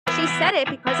She said it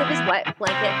because of his wet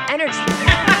blanket energy.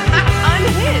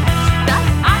 Unhinged. That's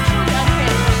actually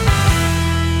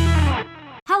unhinged.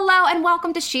 Hello and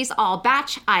welcome to She's All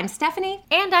Batch. I'm Stephanie.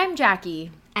 And I'm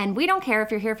Jackie. And we don't care if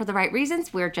you're here for the right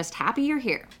reasons. We're just happy you're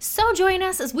here. So join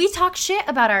us as we talk shit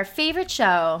about our favorite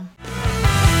show.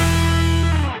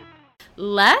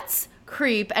 Let's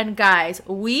creep. And guys,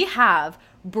 we have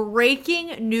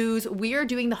breaking news. We are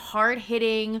doing the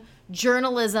hard-hitting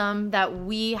journalism that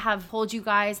we have told you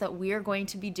guys that we are going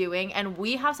to be doing, and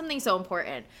we have something so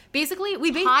important. Basically,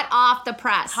 hot off the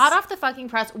press. Hot off the fucking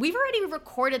press. We've already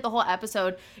recorded the whole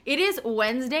episode. It is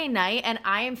Wednesday night, and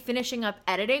I am finishing up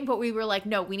editing, but we were like,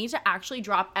 no, we need to actually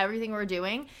drop everything we're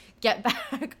doing, get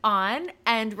back on,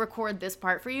 and record this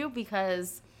part for you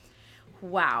because...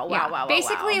 Wow.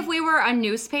 Basically, if we were a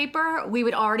newspaper, we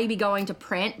would already be going to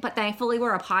print, but thankfully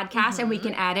we're a podcast and we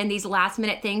can add in these last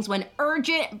minute things when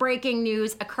urgent breaking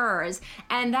news occurs.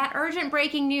 And that urgent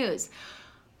breaking news,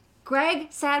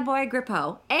 Greg Sadboy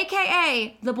Grippo,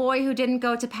 aka the boy who didn't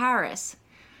go to Paris,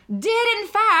 did in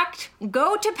fact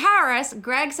go to Paris.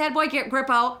 Greg Sadboy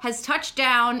Grippo has touched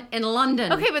down in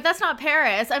London. Okay, but that's not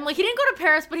Paris. I'm like, he didn't go to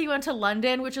Paris, but he went to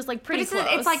London, which is like pretty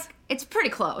close. It's pretty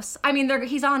close. I mean,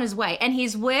 he's on his way, and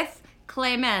he's with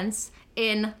Clemence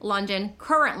in London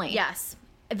currently. Yes.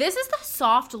 This is the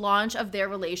soft launch of their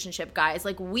relationship, guys.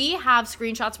 Like, we have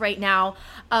screenshots right now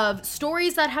of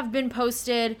stories that have been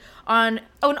posted on...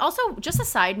 Oh, and also, just a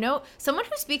side note, someone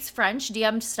who speaks French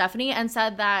DM'd Stephanie and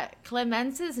said that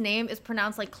Clemence's name is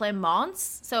pronounced like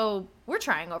Clemence. So, we're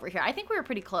trying over here. I think we were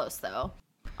pretty close, though,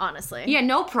 honestly. Yeah,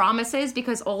 no promises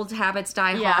because old habits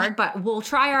die hard, but we'll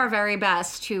try our very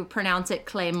best to pronounce it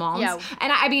Clemence. Yeah.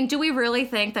 And I mean, do we really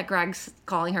think that Greg's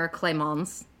calling her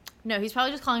Clemence? No, he's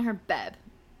probably just calling her Beb.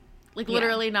 Like,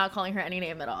 literally not calling her any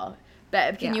name at all.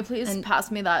 Babe, can you please pass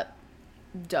me that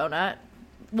donut?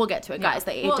 We'll get to it, guys.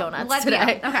 They ate donuts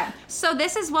today. Okay. So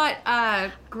this is what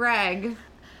Greg,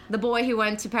 the boy who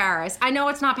went to Paris, I know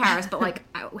it's not Paris, but, like,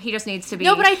 he just needs to be.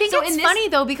 No, but I think it's funny,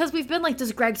 though, because we've been like,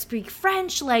 does Greg speak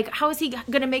French? Like, how is he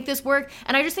going to make this work?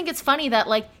 And I just think it's funny that,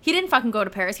 like, he didn't fucking go to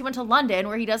Paris. He went to London,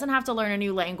 where he doesn't have to learn a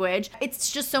new language.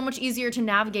 It's just so much easier to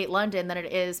navigate London than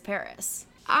it is Paris.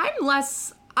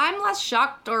 I'm less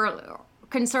shocked or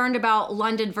concerned about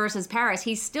London versus Paris.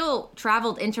 He still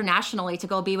traveled internationally to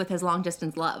go be with his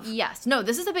long-distance love. Yes. No,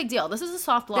 this is a big deal. This is a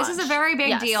soft launch. This is a very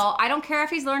big deal. I don't care if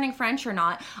he's learning French or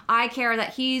not. I care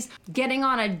that he's getting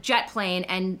on a jet plane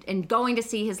and going to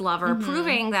see his lover,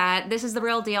 proving that this is the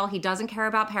real deal. He doesn't care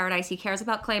about paradise. He cares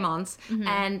about Clemence,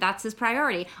 and that's his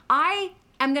priority.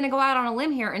 I'm going to go out on a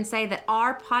limb here and say that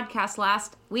our podcast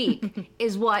last week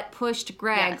is what pushed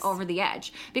Greg over the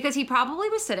edge. Because he probably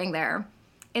was sitting there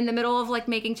in the middle of, like,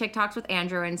 making TikToks with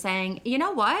Andrew and saying, you know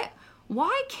what?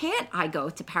 Why can't I go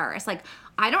to Paris? Like,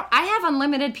 I have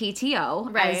unlimited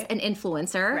PTO as an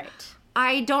influencer. Right.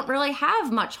 I don't really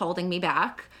have much holding me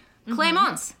back.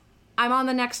 Clemence, I'm on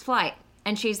the next flight.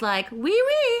 And she's like, oui,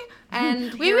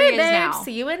 and here he is now.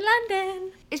 See you in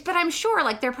London. But I'm sure,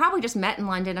 like, they're probably just met in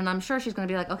London, and I'm sure she's going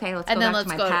to be like, okay, let's go back to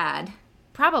my pad.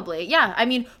 Probably, yeah. I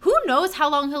mean, who knows how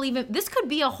long he'll even... This could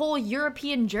be a whole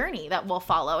European journey that we'll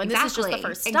follow, and this is just the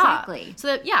first stop. Exactly.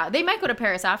 So, they might go to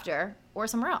Paris after, or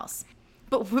somewhere else.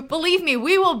 But believe me,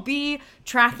 we will be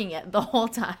tracking it the whole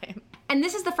time. And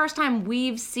this is the first time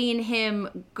we've seen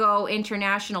him go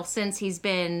international since he's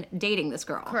been dating this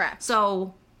girl. Correct.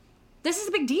 So... this is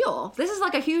a big deal. This is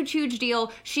like a huge, huge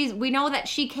deal. We know that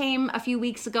she came a few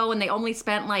weeks ago and they only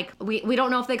spent like, we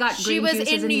don't know if they got green juices in New York.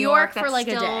 She was in New York for like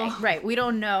a day. Right. We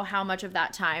don't know how much of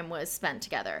that time was spent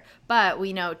together. But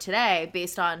we know today,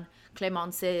 based on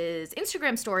Clemence's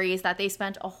Instagram stories, that they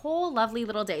spent a whole lovely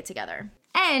little day together.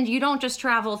 And you don't just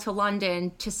travel to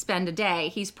London to spend a day.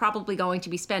 He's probably going to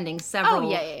be spending several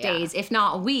days, if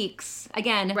not weeks.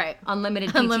 Again, unlimited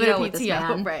PTO with this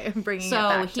man. Right, bringing so it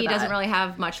back to he doesn't really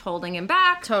have much holding him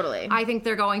back. Totally. I think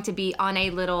they're going to be on a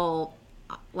little,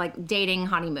 like, dating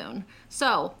honeymoon.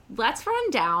 So let's run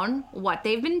down what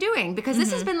they've been doing, because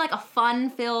this has been like a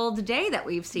fun-filled day that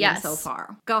we've seen so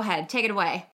far. Go ahead, take it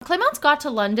away. Clemence got to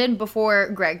London before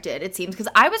Greg did, it seems, because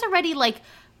I was already like,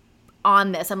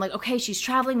 on this. I'm like, okay, she's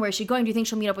traveling. Where is she going? Do you think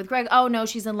she'll meet up with Greg? Oh, no,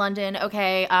 she's in London.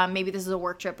 Okay, maybe this is a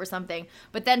work trip or something.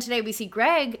 But then today we see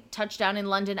Greg touch down in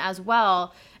London as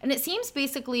well. And it seems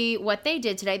basically what they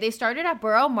did today, they started at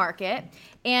Borough Market.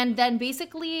 And then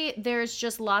basically there's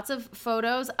just lots of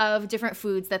photos of different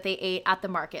foods that they ate at the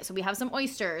market. So we have some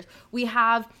oysters. We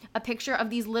have a picture of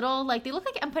these little, like, they look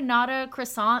like empanada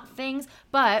croissant things,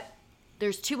 but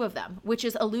there's two of them, which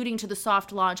is alluding to the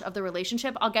soft launch of the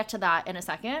relationship. I'll get to that in a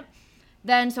second.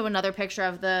 Then, so another picture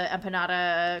of the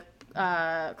empanada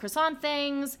croissant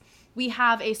things. we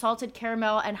have a salted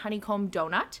caramel and honeycomb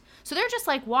donut. So they're just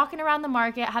like walking around the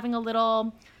market, having a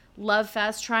little love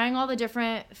fest, trying all the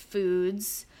different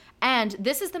foods. And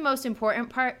this is the most important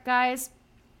part, guys.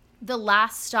 The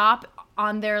last stop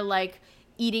on their like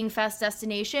eating fest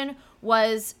destination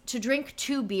was to drink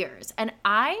 2 beers. And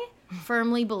I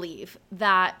firmly believe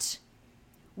that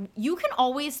you can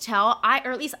always tell,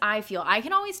 or at least I feel, I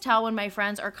can always tell when my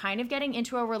friends are kind of getting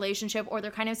into a relationship or they're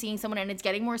kind of seeing someone and it's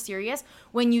getting more serious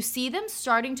when you see them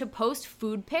starting to post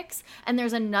food pics and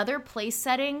there's another place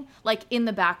setting like in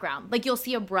the background. Like you'll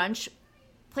see a brunch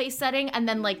place setting and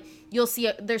then like you'll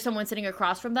see there's someone sitting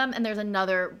across from them and there's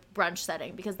another brunch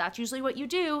setting, because that's usually what you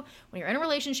do when you're in a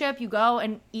relationship. You go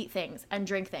and eat things and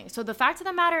drink things. So the fact of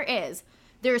the matter is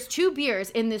there's 2 beers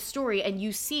in this story and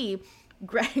you see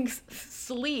Greg's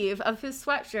sleeve of his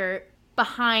sweatshirt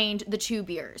behind the 2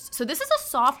 beers. So this is a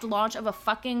soft launch of a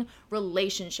fucking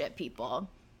relationship, people.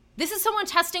 This is someone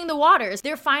testing the waters.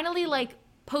 They're finally like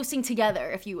posting together,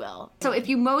 if you will. So if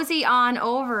you mosey on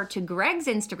over to Greg's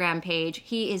Instagram page,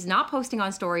 he is not posting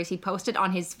on stories. He posted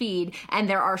on his feed, and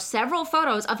there are several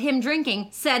photos of him drinking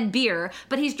said beer,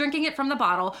 but he's drinking it from the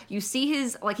bottle. You see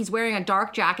his, like, he's wearing a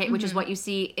dark jacket, which is what you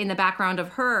see in the background of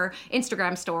her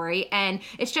Instagram story, and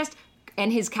it's just...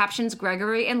 And his caption's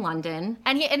Gregory in London.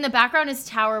 And in the background is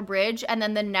Tower Bridge. And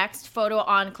then the next photo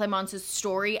on Clémence's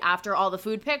story after all the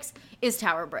food pics is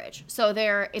Tower Bridge. So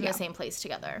they're in the same place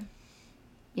together.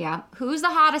 Yeah. Who's the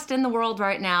hottest in the world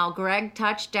right now? Greg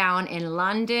touched down in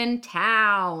London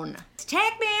town.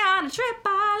 Take me on a trip,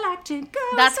 I like to go.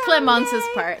 That's someday. Clémence's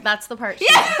part. That's the part.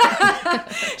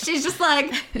 She's just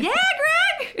like, yeah,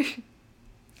 Greg.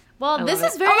 Well, this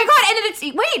is very... Oh my God. And then it's...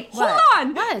 Wait, hold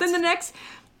on. What? Then the next...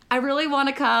 I really want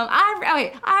to come.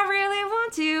 I really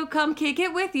want to come kick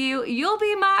it with you. You'll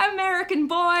be my American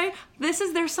boy. This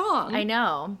is their song. I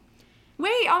know.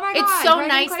 Wait, oh my God. It's so Greg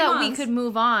nice and that we Clémence. could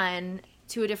move on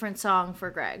to a different song for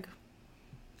Greg.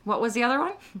 What was the other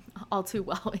one? All Too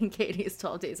Well in Katie's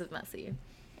 12 Days of Messy.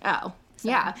 Oh, So,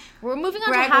 yeah. We're moving on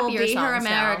Greg to happier will be songs her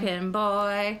now. American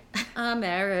boy.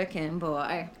 American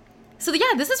boy. So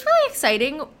yeah, this is really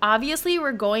exciting. Obviously,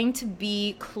 we're going to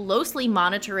be closely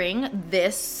monitoring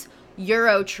this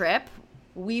Euro trip.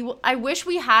 I wish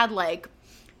we had, like,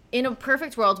 in a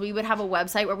perfect world, we would have a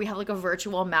website where we have like a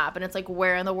virtual map and it's like,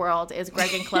 where in the world is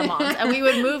Greg and Clémence? And we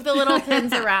would move the little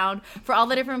pins around for all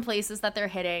the different places that they're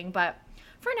hitting. But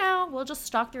for now, we'll just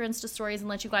stalk their Insta stories and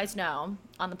let you guys know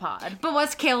on the pod. But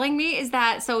what's killing me is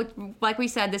that, so like we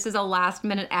said, this is a last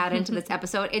minute add into this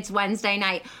episode. It's Wednesday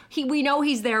night. We know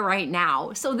he's there right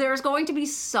now. So there's going to be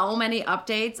so many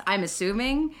updates, I'm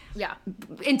assuming. Yeah.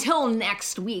 Until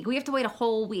next week. We have to wait a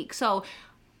whole week. So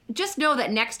just know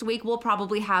that next week we'll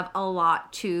probably have a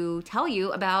lot to tell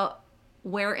you about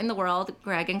where in the world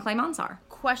Greg and Clémence are.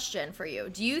 Question for you.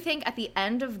 Do you think at the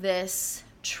end of this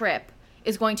trip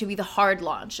is going to be the hard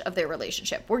launch of their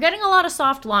relationship? We're getting a lot of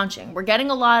soft launching. We're getting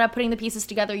a lot of putting the pieces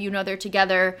together. You know they're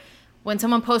together. When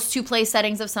someone posts 2 play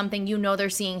settings of something, you know they're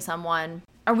seeing someone.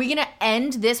 Are we going to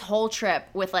end this whole trip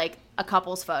with like a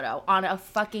couple's photo on a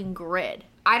fucking grid?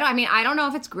 I don't know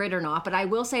if it's grid or not, but I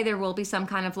will say there will be some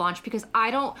kind of launch because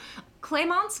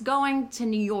Clémence going to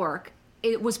New York,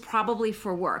 it was probably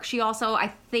for work. She also, I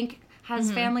think,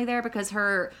 has family there because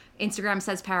her Instagram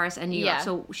says Paris and New York. Yeah.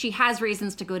 So she has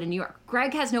reasons to go to New York.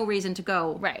 Greg has no reason to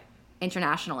go Right.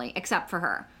 internationally except for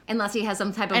her. Unless he has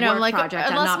some type of And work I'm like, project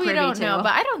I'm unless not we privy don't to. know,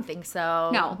 but I don't think so.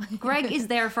 No, Greg is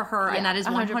there for her, Yeah, and that is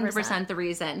 100% 100% the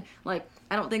reason. Like,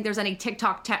 I don't think there's any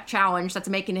TikTok challenge that's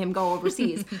making him go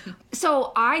overseas.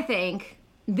 So I think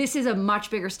this is a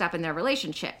much bigger step in their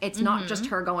relationship. It's not just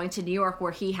her going to New York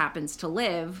where he happens to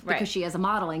live because Right. she has a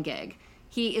modeling gig.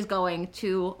 He is going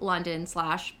to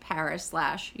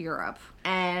London/Paris/Europe.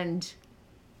 And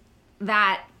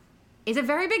that is a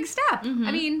very big step.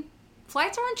 I mean,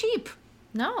 flights aren't cheap.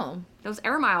 No. Those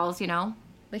air miles, They can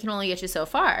only get you so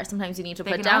far. Sometimes you need to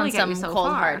They put can down only get some you so cold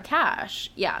far. hard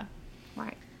cash. Yeah.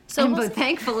 Right. So we'll but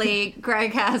thankfully,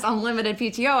 Greg has unlimited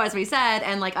PTO, as we said,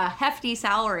 and like a hefty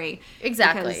salary.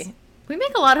 Exactly. because- We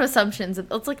make a lot of assumptions.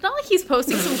 It's like not like he's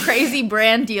posting some crazy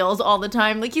brand deals all the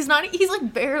time. Like he's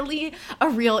like barely a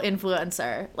real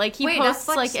influencer. Like he Wait, posts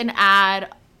that's like an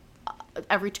ad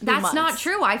every 2 months. That's not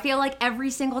true. I feel like every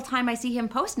single time I see him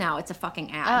post now, it's a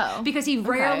fucking ad. Oh, Because he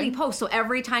rarely okay. posts. So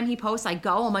every time he posts, I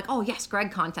go, I'm like, oh, yes, Greg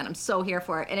content. I'm so here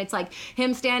for it. And it's like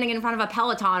him standing in front of a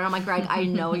Peloton. And I'm like, Greg, I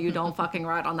know you don't fucking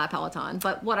ride on that Peloton.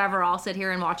 But whatever, I'll sit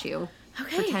here and watch you.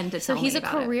 Pretend to So tell he's me a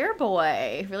about it. career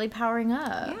boy, really powering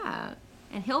up. Yeah.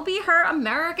 And he'll be her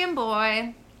American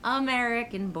boy.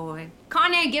 American boy.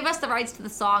 Kanye, give us the rights to the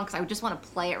song because I just want to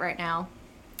play it right now.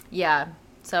 Yeah.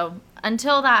 So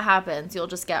until that happens, you'll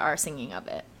just get our singing of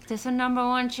it. This a number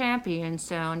one champion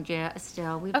sound, yeah.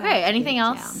 Still, we Okay, anything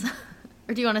else?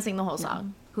 Or do you want to sing the whole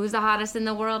song? Who's the hottest in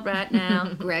the world right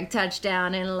now? Greg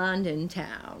touchdown in London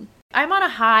town. I'm on a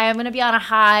high. I'm going to be on a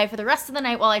high for the rest of the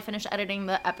night while I finish editing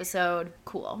the episode.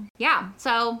 Cool. Yeah,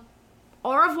 so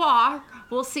au revoir.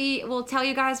 We'll see. We'll tell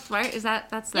you guys, right?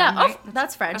 That's them, Yeah, right?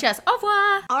 that's French. Okay. Yes. Au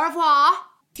revoir. Au revoir.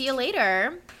 See you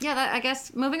later. Yeah, I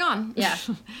guess moving on. Yeah.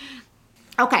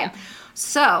 Okay,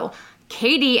 so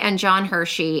Katie and John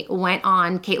Hershey went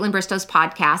on Caitlin Bristow's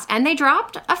podcast and they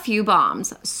dropped a few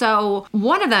bombs. So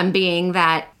one of them being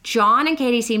that John and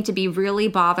Katie seem to be really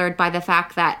bothered by the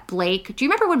fact that Blake, do you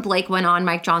remember when Blake went on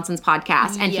Mike Johnson's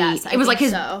podcast? And yes, it was like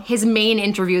so. his main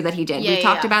interview that he did. We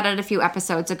talked about it a few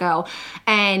episodes ago.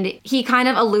 And he kind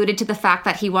of alluded to the fact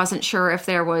that he wasn't sure if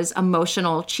there was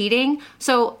emotional cheating.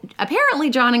 So apparently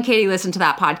John and Katie listened to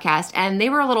that podcast and they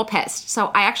were a little pissed. So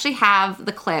I actually have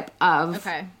the clip of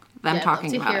them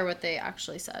talking about it. I'd love to hear what they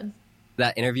actually said.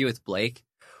 That interview with Blake,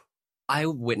 I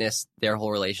witnessed their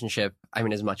whole relationship, I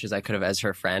mean, as much as I could have as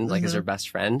her friend, like as her best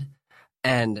friend.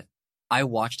 And I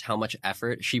watched how much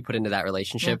effort she put into that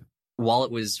relationship while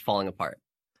it was falling apart.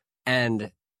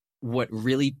 And what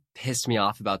really pissed me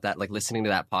off about that, like listening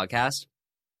to that podcast,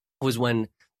 was when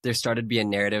there started to be a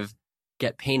narrative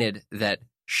get painted that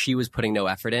she was putting no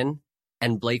effort in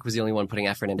and Blake was the only one putting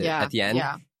effort into it at the end.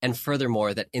 Yeah. And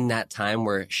furthermore, that in that time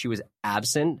where she was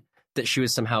absent, that she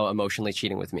was somehow emotionally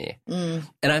cheating with me. And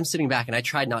I'm sitting back and I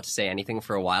tried not to say anything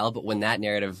for a while, but when that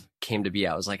narrative came to be,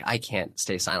 I was like, I can't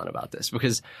stay silent about this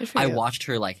because I watched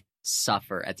her like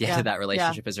suffer at the end of that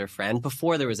relationship as her friend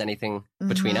before there was anything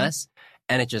between us.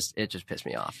 And it just pissed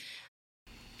me off.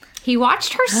 He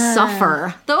watched her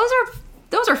suffer.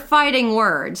 Those are fighting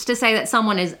words to say that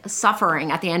someone is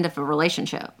suffering at the end of a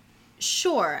relationship.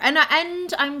 Sure. And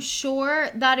I'm sure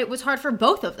that it was hard for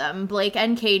both of them, Blake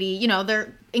and Katie. You know,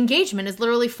 their engagement is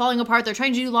literally falling apart. They're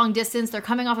trying to do long distance. They're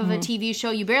coming off of a TV show.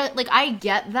 You barely, like, I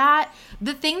get that.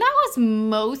 The thing that was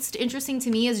most interesting to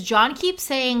me is John keeps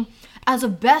saying, as a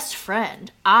best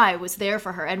friend, I was there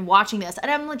for her and watching this.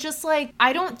 And I'm just like,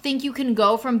 I don't think you can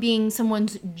go from being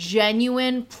someone's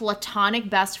genuine platonic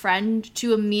best friend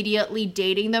to immediately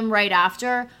dating them right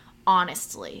after.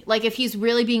 Honestly, like if he's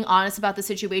really being honest about the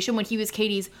situation, when he was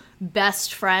Katie's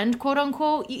best friend, quote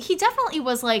unquote, he definitely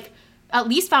was like, at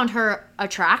least found her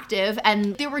attractive.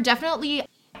 And there were definitely,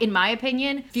 in my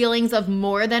opinion, feelings of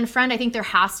more than friend. I think there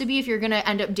has to be if you're going to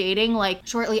end up dating like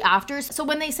shortly after. So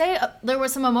when they say there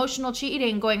was some emotional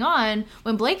cheating going on,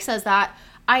 when Blake says that,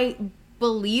 I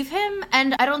believe him.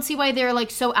 And I don't see why they're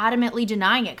like so adamantly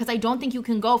denying it. Because I don't think you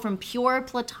can go from pure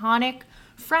platonic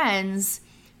friends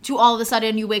to all of a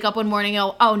sudden you wake up one morning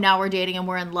and oh, now we're dating and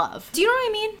we're in love. Do you know what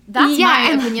I mean? That's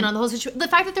my opinion on the whole situation. The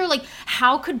fact that they're like,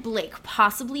 how could Blake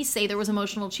possibly say there was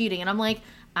emotional cheating? And I'm like,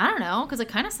 I don't know, because it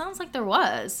kind of sounds like there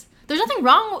was. There's nothing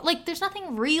wrong, like there's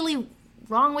nothing really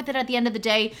wrong with it at the end of the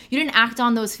day. You didn't act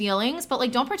on those feelings, but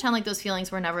like don't pretend like those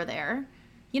feelings were never there.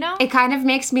 You know? It kind of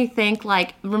makes me think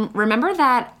like, remember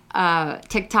that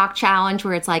TikTok challenge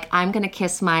where it's like, I'm gonna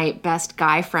kiss my best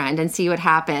guy friend and see what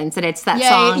happens, and it's that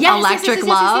song Electric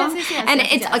Love. And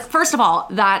it's like, first of all,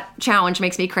 that challenge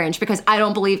makes me cringe because I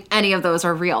don't believe any of those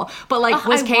are real. But like,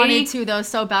 was Katie? I wanted to though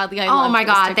so badly. Oh my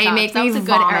god, they make me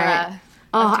vomit.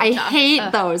 Oh, I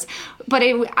hate those. But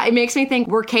it makes me think,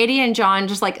 were Katie and John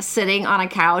just like sitting on a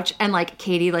couch and like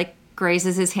Katie like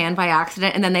grazes his hand by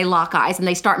accident and then they lock eyes and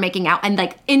they start making out and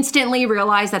like instantly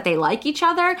realize that they like each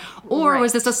other? Or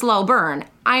was this a slow burn?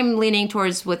 I'm leaning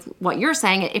towards with what you're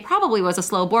saying. It probably was a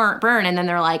slow burn and then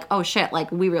they're like, oh shit,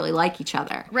 like we really like each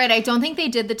other. Right. I don't think they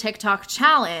did the TikTok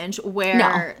challenge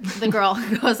where the girl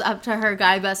goes up to her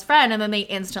guy best friend and then they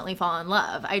instantly fall in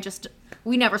love.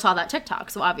 We never saw that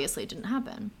TikTok, so obviously it didn't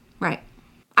happen. Right.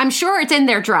 I'm sure it's in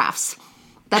their drafts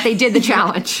that they did the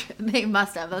challenge. They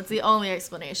must have. That's the only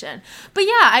explanation. But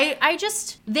yeah,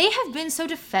 they have been so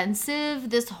defensive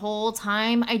this whole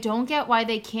time. I don't get why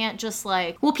they can't just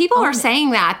like... Well, people are saying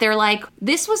that. They're like,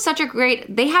 this was such a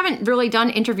great... They haven't really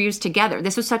done interviews together.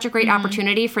 This was such a great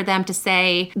opportunity for them to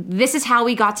say, this is how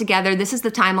we got together. This is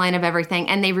the timeline of everything.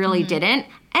 And they really didn't.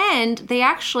 And they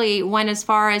actually went as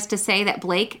far as to say that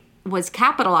Blake was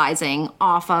capitalizing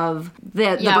off of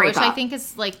the breakup. Which I think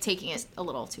is like taking it a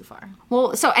little too far.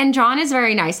 Well, and John is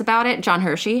very nice about it, John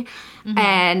Hershey.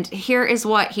 And here is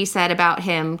what he said about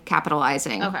him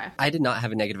capitalizing. Okay. I did not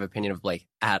have a negative opinion of Blake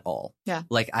at all. Yeah.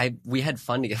 Like we had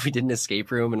fun together. We did an escape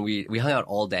room and we hung out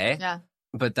all day. Yeah.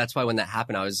 But that's why when that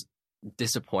happened, I was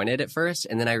disappointed at first.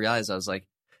 And then I realized I was like,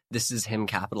 this is him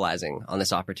capitalizing on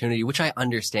this opportunity, which I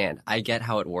understand. I get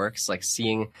how it works. Like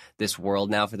seeing this world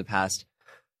now for the past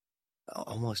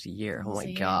almost a year. Oh my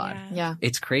Yeah, God. Yeah.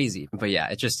 It's crazy. But yeah,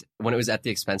 it just, when it was at the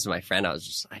expense of my friend,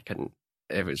 I couldn't,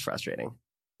 it was frustrating.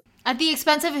 At the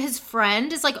expense of his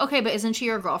friend is like, okay, but isn't she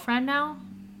your girlfriend now?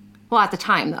 Well, at the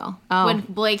time, though. Oh. When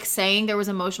Blake's saying there was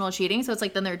emotional cheating, so it's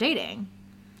like then they're dating.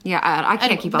 Yeah, I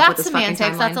can't keep up with this fucking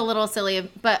semantics. timeline. That's a little silly.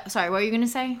 But sorry, what were you going to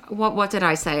say? What did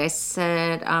I say? I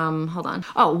said, hold on.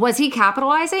 Oh, was he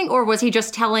capitalizing or was he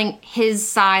just telling his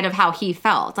side of how he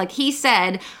felt? Like he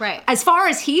said, Right. as far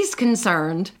as he's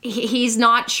concerned, he's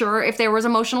not sure if there was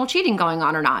emotional cheating going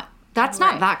on or not. That's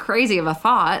not Right. that crazy of a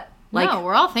thought. Like, No,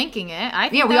 we're all thinking it. I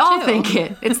think yeah, we that all too. think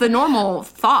it. It's the normal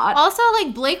thought. Also,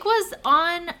 like Blake was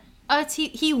on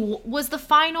he was the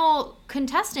final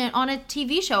contestant on a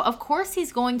TV show. Of course,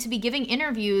 he's going to be giving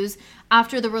interviews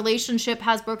after the relationship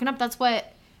has broken up. That's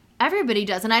what everybody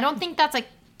does, and I don't think that's like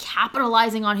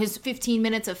capitalizing on his 15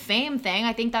 minutes of fame thing.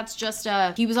 I think that's just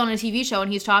he was on a TV show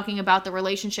and he's talking about the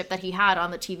relationship that he had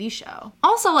on the TV show.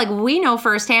 Also, like, we know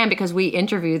firsthand because we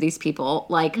interview these people,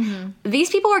 like, these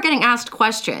people are getting asked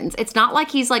questions. It's not like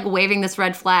he's, like, waving this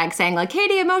red flag saying, like,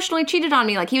 Katie emotionally cheated on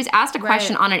me. Like, he was asked a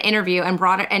question on an interview and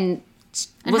brought it and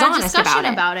was had honest discussion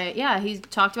about it. Yeah, he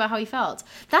talked about how he felt.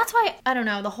 That's why, I don't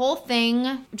know, the whole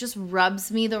thing just rubs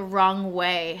me the wrong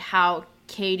way how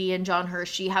Katie and John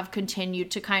Hershey have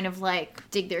continued to kind of like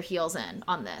dig their heels in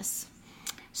on this.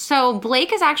 So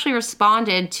Blake has actually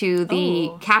responded to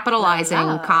the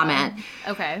capitalizing comment.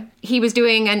 Okay. He was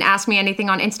doing an Ask Me Anything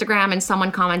on Instagram and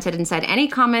someone commented and said, any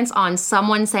comments on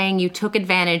someone saying you took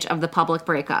advantage of the public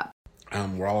breakup?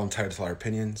 We're all entitled to our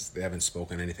opinions. They haven't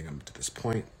spoken anything up to this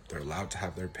point. They're allowed to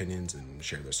have their opinions and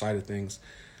share their side of things.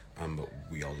 But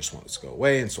we all just want this to go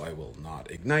away, and so I will not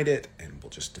ignite it, and we'll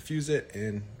just diffuse it,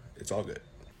 and it's all good.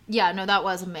 Yeah, no, that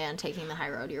was a man taking the high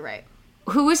road. You're right.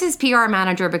 Who is his PR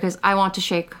manager? Because I want to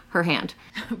shake her hand.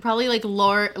 Probably like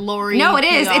Lori. No, it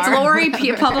is. PR, It's Lori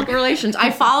whatever. Public Relations. I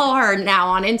follow her now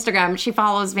on Instagram. She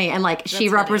follows me, and like she funny.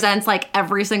 represents like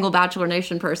every single Bachelor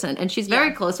Nation person, and she's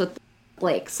very close with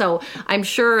Blake. So I'm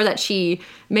sure that she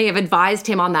may have advised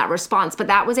him on that response. But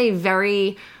that was a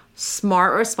very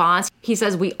smart response. He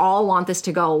says, we all want this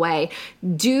to go away.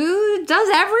 Does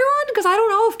everyone? Because I don't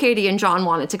know if Katie and John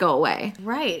want it to go away.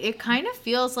 Right. It kind of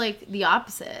feels like the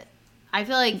opposite. I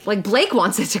feel like Blake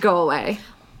wants it to go away.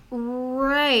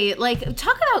 right. Like,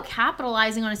 talk about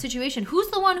capitalizing on a situation. Who's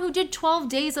the one who did 12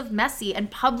 days of messy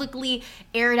and publicly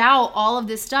aired out all of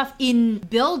this stuff in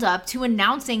build up to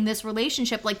announcing this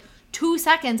relationship like 2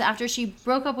 seconds after she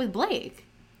broke up with Blake?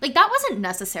 Like, that wasn't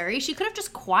necessary. She could have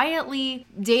just quietly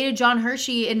dated John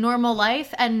Hershey in normal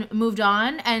life and moved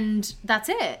on, and that's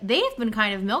it. They've been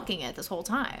kind of milking it this whole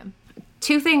time.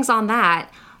 Two things on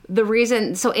that. The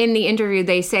reason, so in the interview,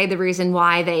 they say the reason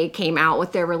why they came out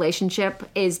with their relationship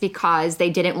is because they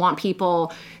didn't want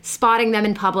people spotting them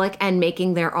in public and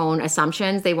making their own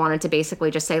assumptions. They wanted to basically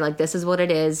just say, like, this is what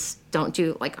it is. Don't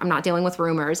do, like, I'm not dealing with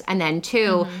rumors. And then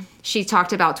two, she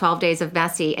talked about 12 Days of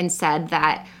Messy and said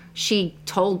that she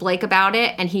told Blake about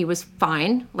it and he was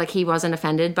fine. Like, he wasn't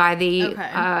offended by the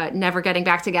never getting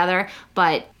back together.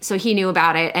 But so he knew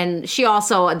about it. And she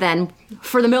also then,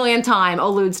 for the millionth time,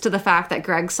 alludes to the fact that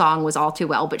Greg's song was All Too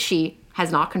Well, but she has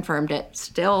not confirmed it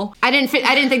still. I didn't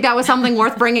think that was something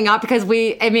worth bringing up because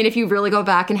if you really go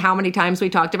back and how many times we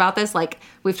talked about this, like,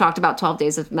 we've talked about 12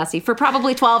 Days of Messy for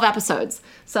probably 12 episodes.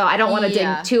 So I don't want to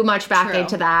dig too much back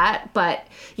into that. But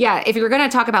yeah, if you're going to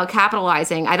talk about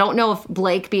capitalizing, I don't know if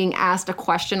Blake being asked a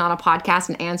question on a podcast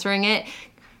and answering it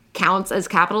counts as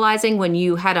capitalizing when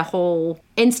you had a whole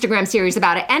Instagram series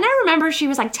about it. And I remember she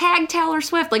was like, tag Taylor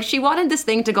Swift. Like, she wanted this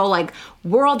thing to go like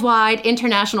worldwide,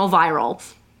 international, viral.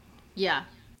 Yeah.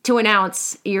 To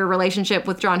announce your relationship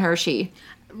with John Hershey.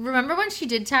 Remember when she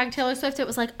did tag Taylor Swift? It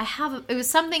was like, it was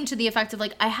something to the effect of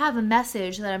like, I have a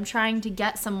message that I'm trying to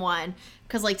get someone.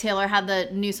 Because like Taylor had the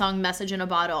new song Message in a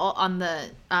Bottle on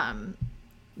the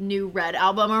new Red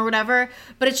album or whatever.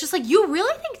 But it's just like, you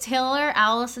really think Taylor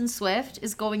Allison Swift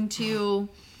is going to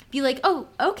be like, oh,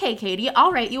 okay, Katie,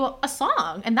 I'll write you a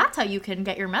song. And that's how you can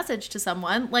get your message to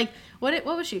someone. Like, what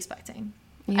was she expecting?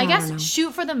 Yeah, I guess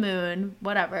shoot for the moon,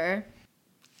 whatever.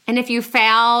 And if you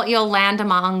fail, you'll land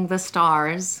among the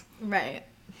stars. Right.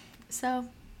 So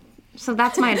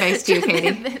that's my advice to you,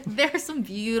 Katie. There's some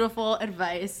beautiful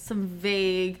advice, some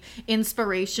vague,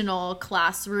 inspirational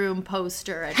classroom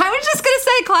poster. I was just going to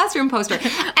say classroom poster.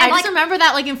 And I just remember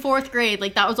that like in 4th grade,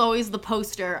 like that was always the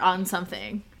poster on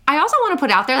something. I also want to put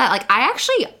out there that like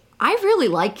I really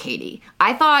like Katie.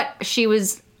 I thought she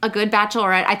was a good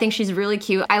bachelorette. I think she's really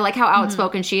cute. I like how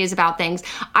outspoken she is about things.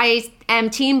 I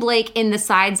am Team Blake in the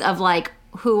sides of like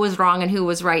who was wrong and who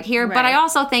was right here. Right. But I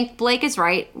also think Blake is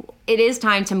right. It is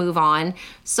time to move on.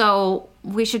 So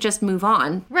we should just move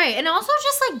on. Right. And also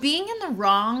just like being in the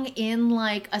wrong in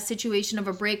like a situation of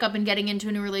a breakup and getting into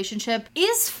a new relationship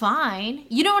is fine.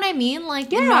 You know what I mean?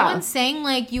 Like no one's saying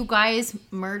like you guys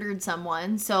murdered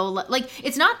someone. So like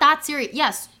it's not that serious.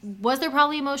 Yes. Was there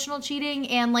probably emotional cheating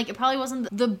and like it probably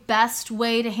wasn't the best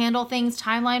way to handle things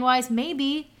timeline wise?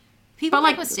 Maybe. People But,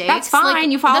 make like, mistakes. that's fine. Like,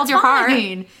 You followed that's your heart.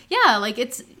 fine. Yeah, like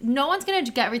it's no one's gonna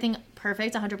get everything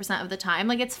perfect 100% of the time.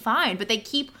 Like it's fine, but they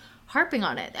keep harping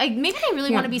on it. Maybe they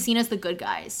really want to be seen as the good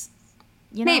guys.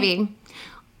 You know? Maybe.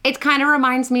 It kind of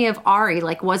reminds me of Ari.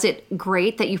 Like, was it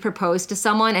great that you proposed to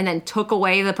someone and then took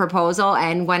away the proposal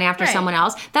and went after Right. someone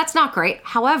else? That's not great.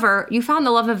 However, you found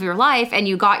the love of your life and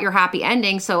you got your happy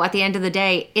ending. So at the end of the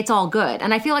day, it's all good.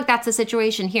 And I feel like that's the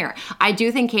situation here. I do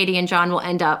think Katie and John will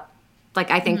end up, like,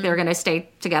 I think they're going to stay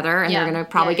together and Yeah. they're going to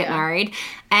probably Yeah, get yeah. married.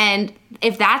 And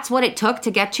if that's what it took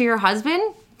to get to your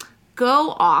husband,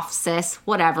 go off, sis.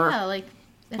 Whatever. Yeah, like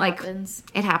it happens.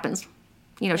 It happens.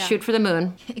 You know, shoot for the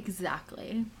moon.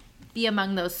 Exactly. Be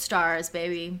among those stars,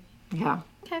 baby. Yeah.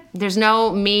 Okay. There's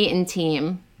no me in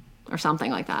team or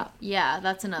something like that. Yeah,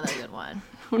 that's another good one.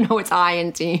 No, it's I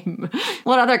in team.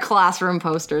 What other classroom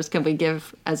posters can we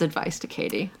give as advice to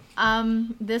Katie?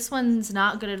 This one's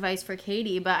not good advice for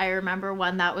Katie, but I remember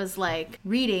one that was like,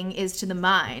 reading is to the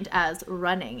mind as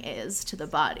running is to the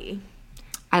body.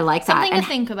 I like that. Something And to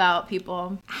think about,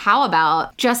 people. how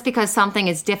about just because something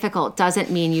is difficult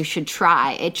doesn't mean you should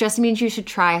try. It just means you should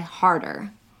try harder.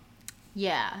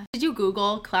 Yeah. Did you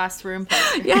Google classroom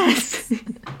posters? Yes.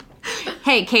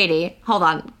 Hey, Katie, hold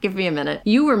on. Give me a minute.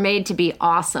 You were made to be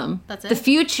awesome. That's it? The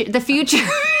future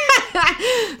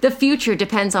the future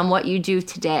depends on what you do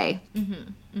today.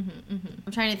 I'm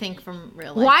trying to think from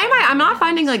real life. Why am I'm not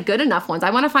finding like good enough ones.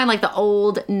 I want to find like the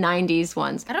old 90s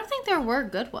ones. I don't think there were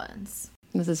good ones.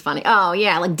 This is funny. Oh,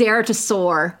 yeah, like Dare to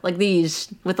Soar, like these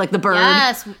with like the bird.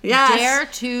 Yes. Yes. Dare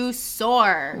to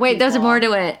soar. Wait, there's people. more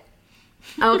to it.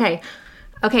 Okay.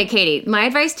 Okay, Katie, my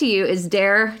advice to you is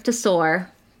dare to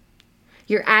soar.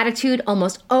 Your attitude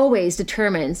almost always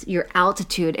determines your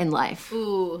altitude in life.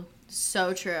 Ooh,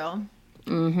 so true.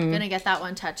 Gonna get that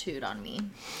one tattooed on me.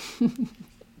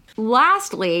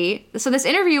 Lastly, so this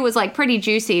interview was like pretty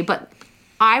juicy, but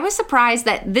I was surprised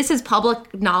that this is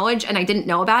public knowledge and I didn't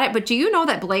know about it. But do you know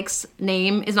that Blake's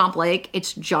name is not Blake,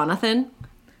 it's Jonathan?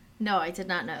 No, I did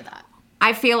not know that.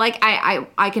 I feel like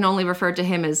I can only refer to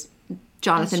him as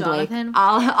Jonathan Blake. Jonathan?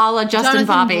 A la Justin Jonathan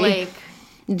Bobby. Blake.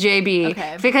 JB.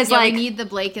 Okay. Because yeah, like we need the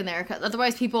Blake in there, 'cause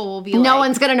otherwise people will be no like,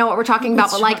 one's gonna know what we're talking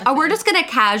about, but like, oh, we're Jonathan? just gonna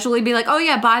casually be like, oh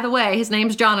yeah, by the way, his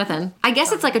name's Jonathan. I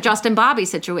guess it's like a Justin Bobby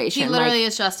situation. He literally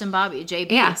is Justin Bobby.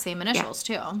 JB, Yeah. same initials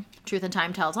too. Truth and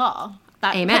time tells all.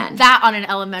 That, Amen. Put that on an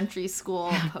elementary school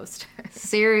poster.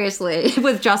 seriously,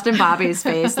 with Justin Bobby's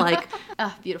face, like.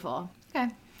 Ah, beautiful. Okay,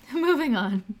 moving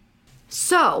on.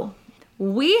 So,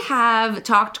 we have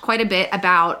talked quite a bit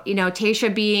about, you know,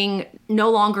 Tayshia being no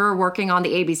longer working on the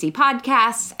ABC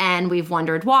podcasts, and we've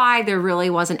wondered why. There really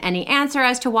wasn't any answer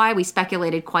as to why. We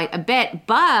speculated quite a bit,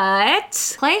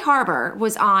 but Clay Harbor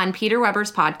was on Peter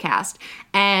Weber's podcast,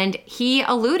 and he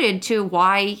alluded to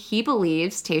why he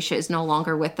believes Tayshia is no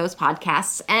longer with those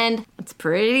podcasts, and it's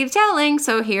pretty telling,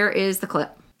 so here is the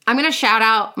clip. I'm going to shout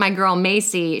out my girl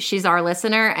Macy. She's our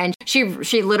listener, and she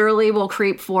literally will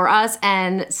creep for us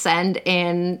and send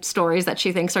in stories that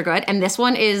she thinks are good. And this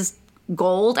one is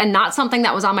gold and not something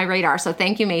that was on my radar. So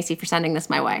thank you, Macy, for sending this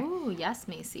my way. Ooh, yes,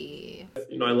 Macy.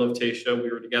 You know, I love Tayshia. We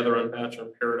were together on Bachelor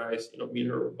in Paradise. You know, me and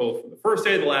her were both from the first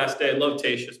day to the last day. I love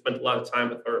Tayshia. Spent a lot of time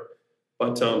with her.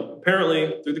 But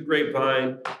apparently, through the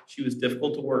grapevine, she was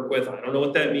difficult to work with. I don't know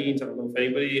what that means. I don't know if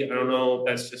anybody, I don't know.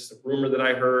 That's just a rumor that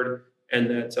I heard. And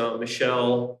that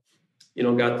Michelle, you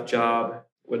know, got the job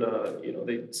when, you know,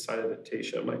 they decided that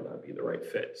Tayshia might not be the right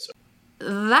fit. So.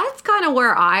 That's kind of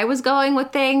where I was going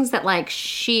with things, that like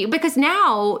because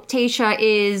now Tayshia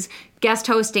is guest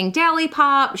hosting Daily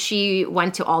Pop. She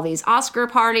went to all these Oscar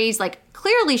parties. Like,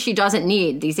 clearly she doesn't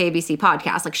need these ABC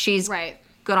podcasts. Like, she's Right.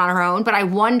 good on her own. But I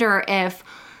wonder if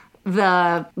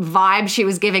the vibe she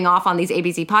was giving off on these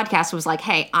ABC podcasts was like,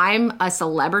 hey, I'm a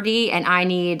celebrity and I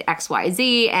need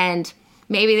XYZ, and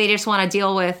maybe they just want to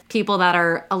deal with people that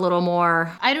are a little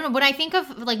more. I don't know. When I think of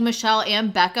like Michelle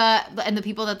and Becca and the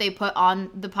people that they put on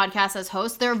the podcast as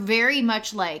hosts, they're very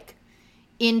much like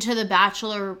into the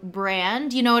Bachelor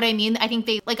brand. You know what I mean? I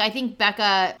think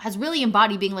Becca has really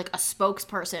embodied being like a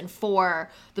spokesperson for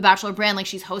the Bachelor brand. Like,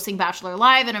 she's hosting Bachelor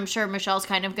Live, and I'm sure Michelle's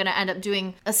kind of going to end up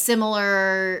doing a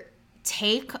similar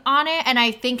take on it. And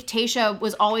I think Tayshia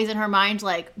was always in her mind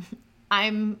like,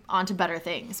 I'm onto better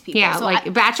things, people. Yeah, So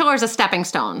like Bachelor is a stepping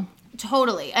stone.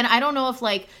 Totally. And I don't know if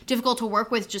like difficult to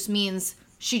work with just means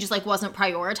she just like wasn't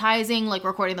prioritizing like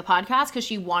recording the podcast because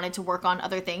she wanted to work on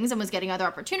other things and was getting other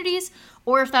opportunities,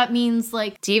 or if that means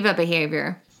like Diva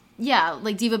behavior. yeah,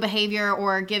 like diva behavior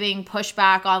or giving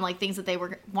pushback on like things that they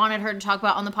wanted her to talk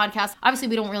about on the podcast. Obviously,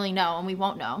 we don't really know, and we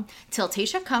won't know till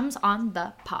Tayshia comes on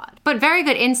the pod. But very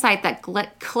good insight that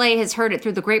Clay has heard it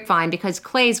through the grapevine, because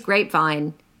Clay's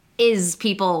grapevine is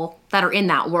people that are in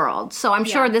that world. So I'm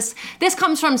sure this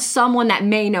comes from someone that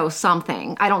may know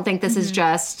something. I don't think this is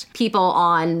just people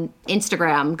on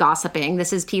Instagram gossiping.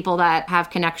 This is people that have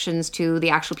connections to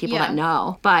the actual people that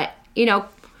know. But, you know,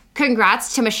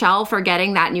 congrats to Michelle for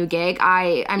getting that new gig.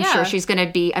 I'm sure she's going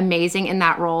to be amazing in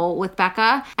that role with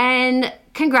Becca. And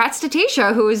congrats to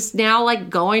Tayshia, who's now like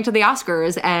going to the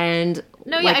Oscars and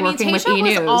working with E!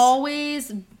 News. Was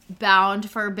always bound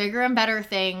for bigger and better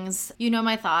things. You know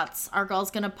my thoughts. Our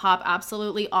girl's going to pop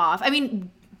absolutely off. I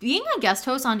mean, being a guest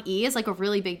host on E! is like a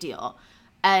really big deal.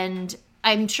 And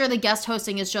I'm sure the guest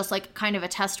hosting is just like kind of a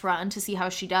test run to see how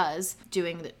she does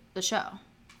doing the show.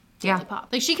 Yeah. Pop.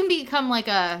 Like she can become like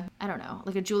a, I don't know,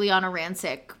 like a Juliana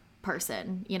Rancic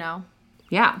person, you know?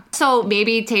 Yeah. So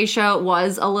maybe Tayshia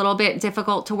was a little bit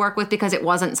difficult to work with because it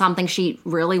wasn't something she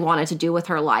really wanted to do with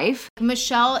her life.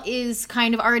 Michelle is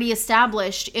kind of already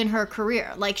established in her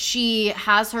career. Like she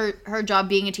has her job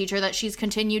being a teacher that she's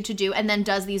continued to do and then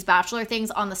does these Bachelor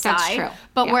things on the side. That's true.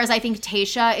 But whereas I think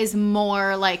Tayshia is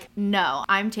more like, no,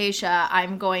 I'm Tayshia.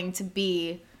 I'm going to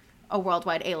be a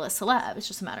worldwide A-list celeb. It's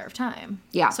just a matter of time.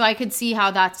 Yeah. So I could see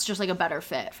how that's just like a better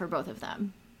fit for both of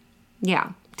them.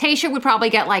 Yeah. Tayshia would probably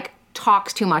get like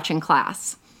talks too much in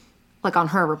class, like on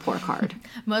her report card.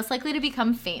 Most likely to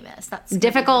become famous. That's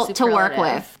difficult to work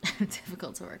with.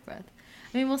 Difficult to work with.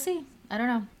 I mean, we'll see. I don't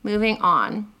know. Moving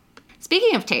on.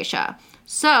 Speaking of Tayshia,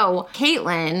 so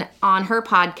Caitlyn on her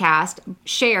podcast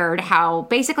shared how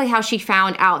she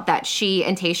found out that she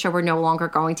and Tayshia were no longer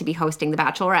going to be hosting The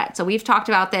Bachelorette. So we've talked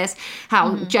about this,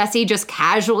 how Jesse just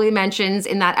casually mentions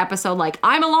in that episode, like,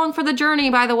 I'm along for the journey,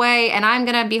 by the way, and I'm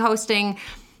going to be hosting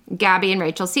Gabby and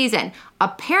Rachel's season.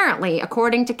 Apparently,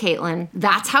 according to Caitlyn,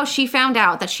 that's how she found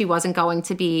out that she wasn't going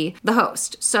to be the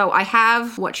host. So I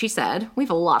have what she said. We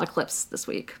have a lot of clips this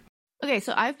week. Okay,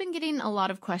 so I've been getting a lot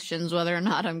of questions whether or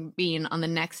not I'm being on the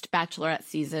next Bachelorette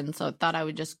season, so I thought I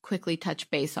would just quickly touch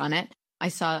base on it. I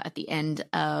saw at the end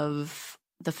of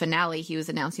the finale, he was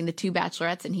announcing the 2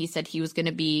 Bachelorettes, and he said he was going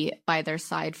to be by their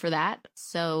side for that.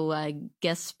 So I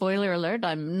guess, spoiler alert,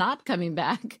 I'm not coming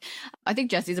back. I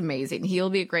think Jesse's amazing. He'll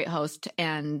be a great host,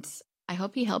 and I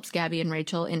hope he helps Gabby and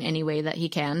Rachel in any way that he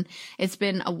can. It's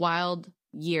been a wild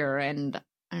year, and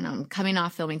I don't know, I'm coming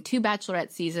off filming 2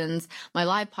 Bachelorette seasons, my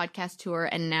live podcast tour,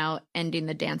 and now ending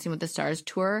the Dancing with the Stars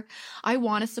tour. I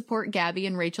want to support Gabby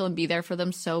and Rachel and be there for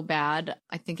them so bad.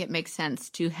 I think it makes sense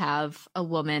to have a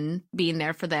woman being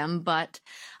there for them, but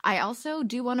I also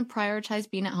do want to prioritize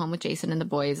being at home with Jason and the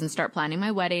boys and start planning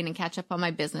my wedding and catch up on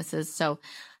my businesses. So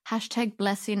hashtag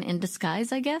blessing in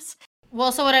disguise, I guess.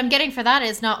 Well, so what I'm getting for that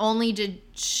is not only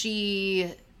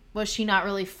was she not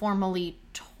really formally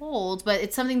told, but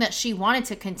it's something that she wanted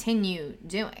to continue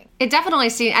doing. It definitely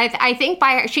seems, I think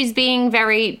she's being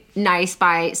very nice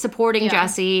by supporting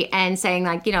Jesse and saying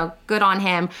like, you know, good on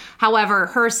him. However,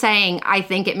 her saying, I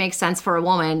think it makes sense for a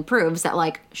woman proves that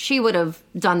like she would have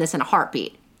done this in a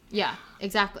heartbeat. Yeah,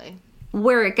 exactly.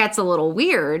 Where it gets a little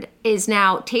weird is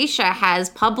now Tayshia has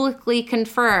publicly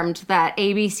confirmed that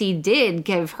ABC did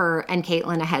give her and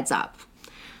Caitlyn a heads up.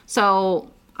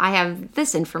 So I have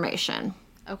this information.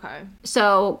 Okay.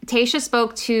 So Tayshia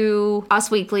spoke to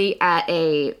Us Weekly at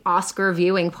a Oscar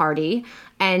viewing party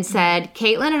and said,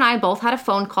 Caitlyn and I both had a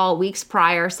phone call weeks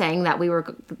prior saying that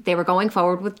they were going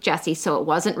forward with Jesse, so it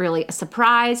wasn't really a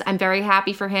surprise. I'm very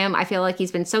happy for him. I feel like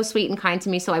he's been so sweet and kind to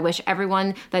me, so I wish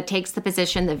everyone that takes the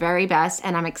position the very best,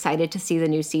 and I'm excited to see the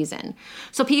new season.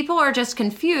 So people are just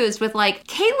confused with like,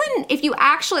 Caitlyn, if you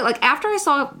actually, like after I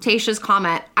saw Tayshia's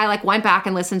comment, I like went back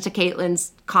and listened to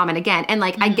Caitlyn's comment again, and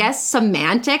like I guess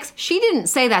semantics, she didn't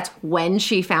say that's when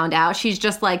she found out. She's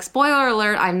just like, spoiler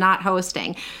alert, I'm not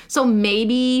hosting. So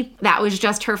maybe that was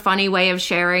just her funny way of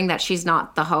sharing that she's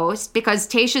not the host, because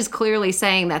Tayshia's clearly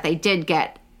saying that they did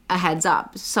get a heads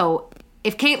up. So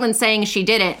if Caitlyn's saying she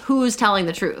didn't, who's telling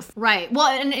the truth? Right. Well,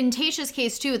 and in Tayshia's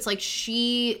case too, it's like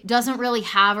she doesn't really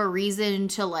have a reason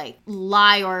to like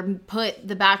lie or put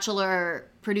the Bachelor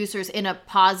producers in a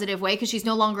positive way because she's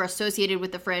no longer associated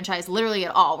with the franchise literally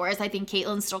at all. Whereas I think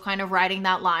Caitlyn's still kind of riding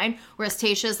that line, whereas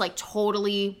Tayshia's like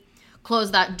totally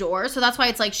closed that door. So that's why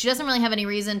it's like she doesn't really have any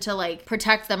reason to like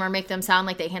protect them or make them sound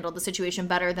like they handled the situation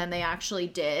better than they actually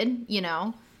did, you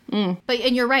know? But,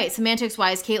 and you're right,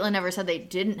 semantics-wise, Caitlyn never said they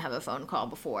didn't have a phone call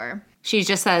before. She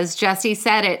just says, Jesse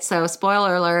said it, so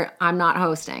spoiler alert, I'm not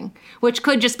hosting. Which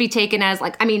could just be taken as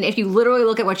like, I mean, if you literally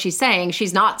look at what she's saying,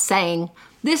 she's not saying,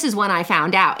 this is when I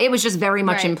found out. It was just very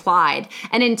much implied.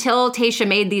 And until Tayshia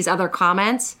made these other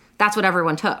comments, that's what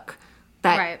everyone took.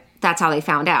 That's how they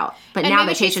found out. But and now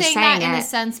that she's Tayshia's saying that it, in a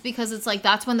sense because it's like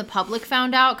that's when the public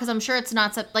found out. Because I'm sure it's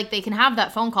not like they can have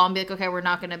that phone call and be like, okay, we're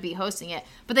not going to be hosting it,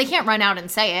 but they can't run out and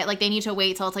say it. Like they need to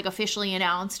wait till it's like officially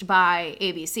announced by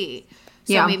ABC.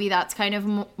 So maybe that's kind of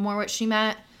more what she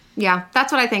meant. Yeah,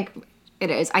 that's what I think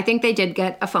it is. I think they did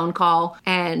get a phone call,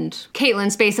 and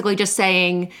Caitlyn's basically just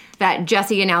saying that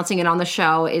Jesse announcing it on the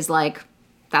show is like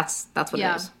that's what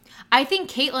it is. I think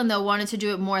Caitlyn though wanted to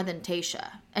do it more than Tayshia.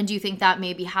 And do you think that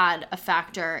maybe had a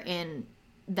factor in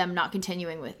them not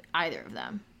continuing with either of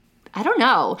them? I don't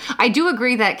know. I do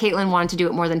agree that Caitlyn wanted to do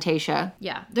it more than Tayshia.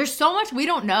 Yeah. There's so much we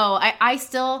don't know. I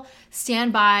still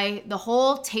stand by the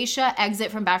whole Tayshia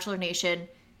exit from Bachelor Nation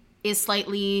is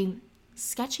slightly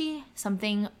sketchy.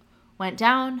 Something went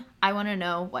down. I want to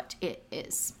know what it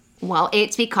is. Well,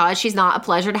 it's because she's not a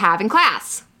pleasure to have in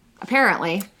class,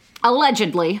 apparently.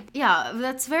 Allegedly. Yeah,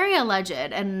 that's very alleged.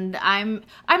 And I'm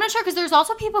not sure because there's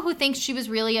also people who think she was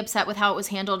really upset with how it was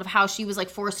handled, of how she was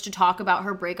like forced to talk about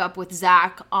her breakup with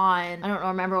Zach on, I don't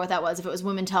remember what that was, if it was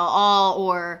Women Tell All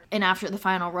or in After the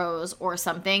Final Rose or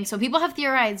something. So people have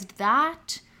theorized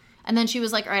that. And then she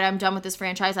was like, all right, I'm done with this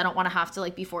franchise. I don't want to have to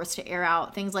like be forced to air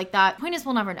out things like that. Point is,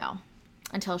 we'll never know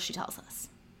until she tells us.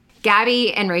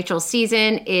 Gabby and Rachel's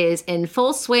season is in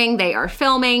full swing. They are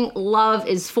filming. Love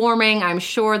is forming. I'm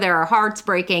sure there are hearts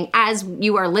breaking. As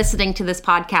you are listening to this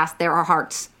podcast, there are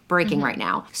hearts breaking right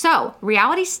now. So,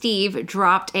 Reality Steve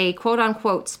dropped a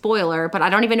quote-unquote spoiler, but I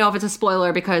don't even know if it's a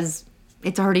spoiler because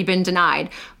it's already been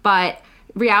denied. But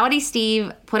Reality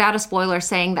Steve put out a spoiler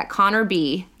saying that Connor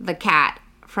B, the cat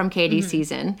from Katie's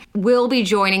season, will be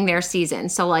joining their season.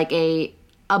 So, like a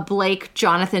Blake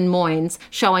Jonathan Moynes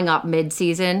showing up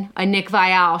mid-season, a Nick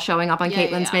Viall showing up on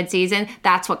Caitlyn's mid-season.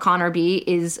 That's what Connor B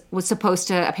was supposed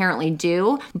to apparently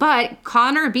do. But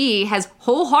Connor B has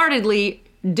wholeheartedly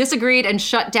disagreed and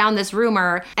shut down this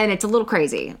rumor, and it's a little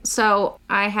crazy. So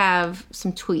I have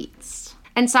some tweets.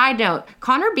 And side note,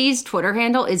 Connor B's Twitter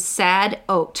handle is Sad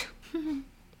Oat.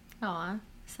 Aw,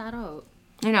 Sad Oat.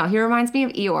 I know, he reminds me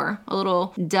of Eeyore, a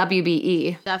little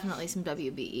WBE. Definitely some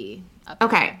WBE.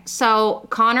 Okay, so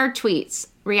Connor tweets,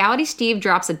 Reality Steve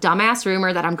drops a dumbass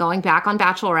rumor that I'm going back on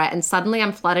Bachelorette, and suddenly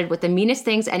I'm flooded with the meanest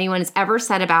things anyone has ever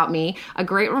said about me. A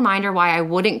great reminder why I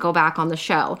wouldn't go back on the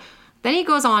show. Then he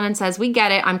goes on and says, we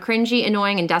get it. I'm cringy,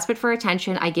 annoying, and desperate for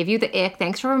attention. I give you the ick.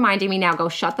 Thanks for reminding me. Now go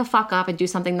shut the fuck up and do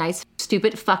something nice.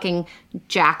 Stupid fucking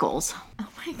jackals. Oh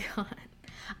my God.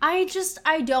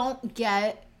 I don't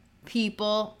get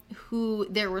people who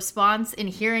their response in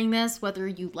hearing this, whether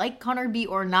you like Connor B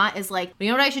or not, is like, you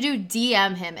know what I should do?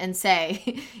 DM him and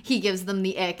say he gives them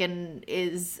the ick and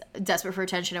is desperate for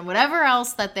attention and whatever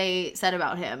else that they said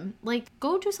about him. Like,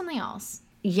 go do something else.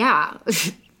 Yeah.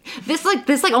 This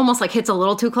almost like hits a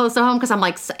little too close to home because I'm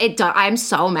like, I'm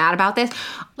so mad about this.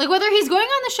 Like, whether he's going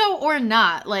on the show or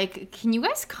not, like, can you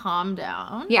guys calm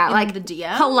down? Yeah, like, the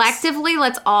DMs? Collectively,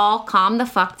 let's all calm the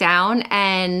fuck down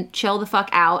and chill the fuck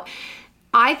out.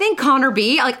 I think Connor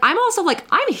B, like, I'm also like,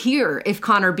 I'm here if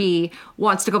Connor B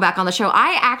wants to go back on the show.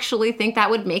 I actually think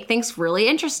that would make things really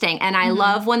interesting. And I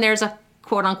love when there's a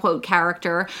quote-unquote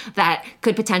character that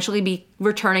could potentially be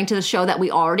returning to the show that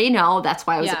we already know. That's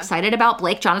why I was excited about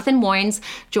Blake Jonathan Moynes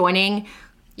joining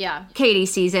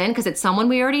Katie's season, because it's someone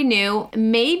we already knew.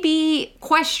 Maybe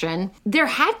question, there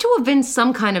had to have been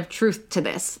some kind of truth to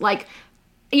this. Like,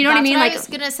 you know what I mean? Like, I was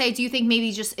going to say, do you think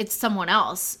maybe just it's someone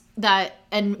else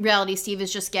and Reality Steve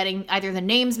is just getting either the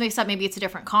names mixed up, maybe it's a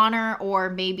different Connor, or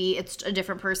maybe it's a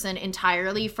different person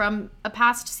entirely from a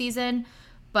past season?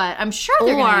 But I'm sure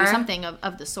they're going to do something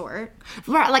of the sort.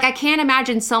 Right, like, I can't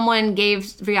imagine someone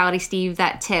gave Reality Steve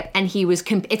that tip and he was,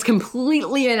 it's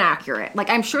completely inaccurate. Like,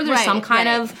 I'm sure there's some kind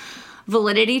of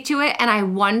validity to it. And I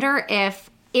wonder if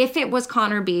it was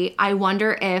Connor B, I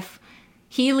wonder if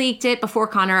he leaked it before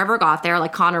Connor ever got there.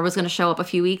 Like, Connor was going to show up a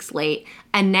few weeks late.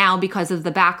 And now, because of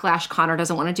the backlash, Connor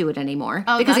doesn't want to do it anymore.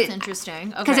 Oh, because that's interesting.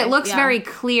 Because it looks very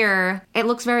clear. It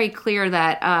looks very clear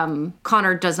that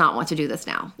Connor does not want to do this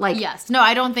now. Like, yes. No,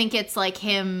 I don't think it's like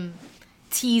him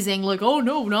teasing, like, oh,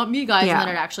 no, not me, guys. And then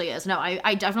it actually is. No,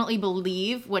 I definitely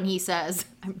believe when he says,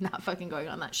 I'm not fucking going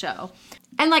on that show.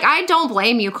 And, like, I don't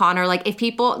blame you, Connor. Like, if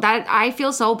people, I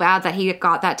feel so bad that he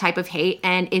got that type of hate.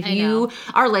 And if you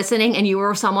are listening and you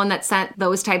were someone that sent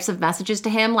those types of messages to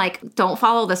him, like, don't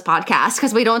follow this podcast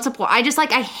because we don't support. I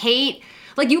hate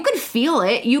Like, you can feel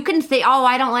it. You can think, oh,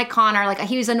 I don't like Connor. Like,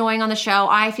 he was annoying on the show.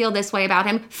 I feel this way about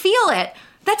him. Feel it.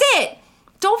 That's it.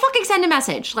 Don't fucking send a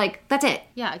message. Like, that's it.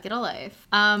 Yeah, get a life.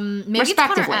 Maybe it's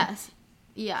Connor S.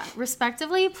 Yeah,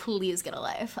 respectively, please get a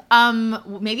life.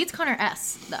 Maybe it's Connor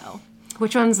S, though.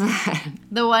 Which one's that?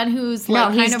 The one who's No,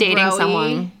 like he's kind of dating bro-y.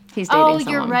 someone. He's dating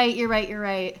someone. You're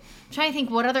right. I'm trying to think,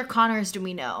 what other Connors do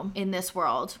we know in this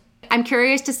world? I'm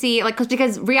curious to see, like,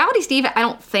 because Reality Steve, I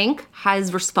don't think,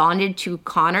 has responded to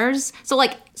Connor's.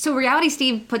 So Reality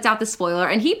Steve puts out the spoiler,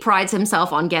 and he prides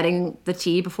himself on getting the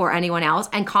tea before anyone else,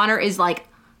 and Connor is, like,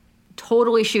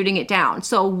 totally shooting it down.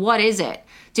 So what is it?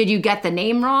 Did you get the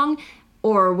name wrong?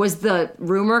 Or was the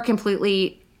rumor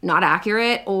completely not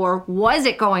accurate? Or was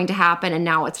it going to happen and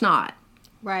now it's not?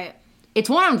 Right. It's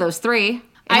one of those three.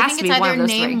 I think it's either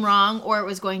name wrong or it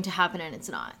was going to happen and it's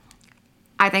not.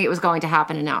 I think it was going to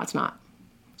happen and now it's not.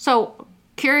 So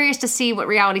curious to see what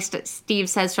Reality Steve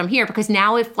says from here, because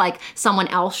now if like someone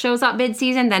else shows up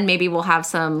mid-season, then maybe we'll have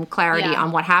some clarity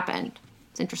on what happened.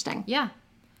 It's interesting. Yeah.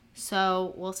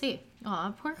 So we'll see.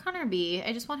 Aw, poor Connor B.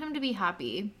 I just want him to be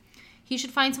happy. He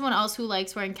should find someone else who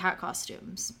likes wearing cat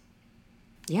costumes.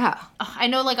 Yeah. I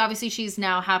know, like, obviously she's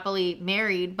now happily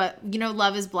married, but, you know,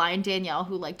 Love is Blind, Danielle,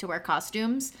 who liked to wear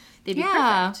costumes. They'd be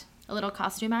perfect. A little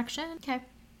costume action. Okay.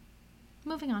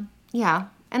 Moving on. Yeah.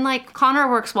 And, like, Connor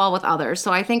works well with others,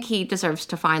 so I think he deserves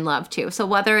to find love, too. So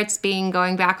whether it's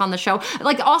going back on the show,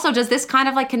 like, also, does this kind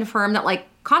of, like, confirm that, like,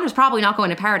 Connor's probably not going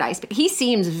to Paradise, but he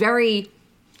seems very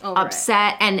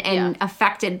upset and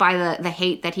affected by the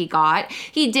hate that he got.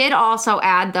 He did also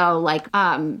add, though, like,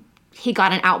 he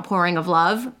got an outpouring of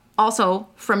love. Also,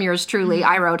 from yours truly,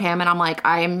 I wrote him, and I'm like,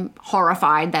 I'm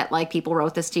horrified that, like, people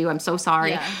wrote this to you. I'm so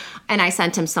sorry. Yeah. And I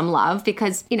sent him some love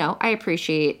because, you know, I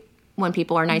appreciate when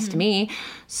people are nice to me.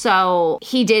 So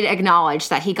he did acknowledge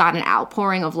that he got an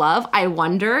outpouring of love. I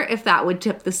wonder if that would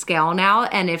tip the scale now,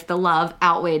 and if the love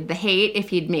outweighed the hate, if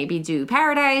he'd maybe do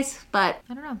Paradise. But,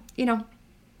 I don't know. You know,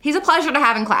 he's a pleasure to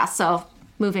have in class, so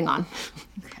moving on.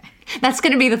 Okay. That's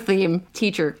going to be the theme,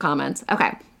 teacher comments.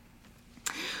 Okay.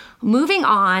 Moving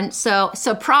on, so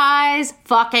surprise,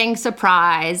 fucking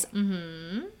surprise.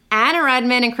 Anna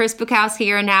Redmond and Chris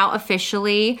Bukowski are now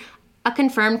officially a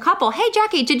confirmed couple. Hey,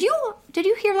 Jackie, did you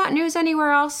hear that news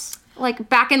anywhere else? Like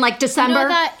back in like December? You know,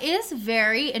 that is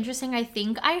very interesting. I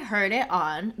think I heard it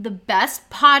on the best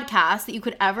podcast that you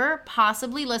could ever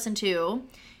possibly listen to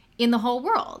in the whole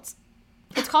world.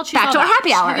 It's called She's Bachelor All Batch.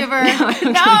 Happy Hour. Have you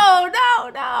ever...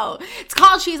 No. It's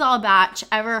called She's All Batch.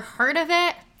 Ever heard of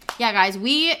it? Yeah, guys,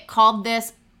 we called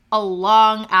this a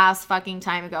long ass fucking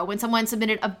time ago when someone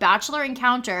submitted a Bachelor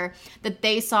encounter that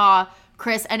they saw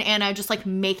Chris and Anna just like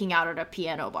making out at a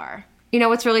piano bar. You know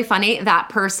what's really funny? That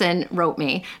person wrote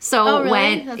me. So really?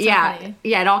 when That's so funny.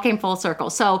 it all came full circle.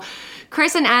 So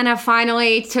Chris and Anna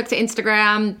finally took to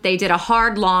Instagram. They did a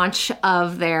hard launch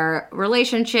of their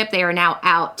relationship. They are now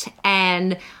out,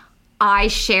 and I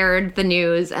shared the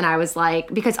news, and I was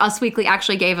like, because Us Weekly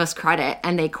actually gave us credit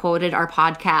and they quoted our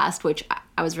podcast, which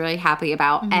I was really happy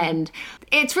about. And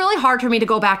it's really hard for me to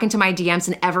go back into my DMs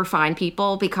and ever find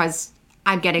people because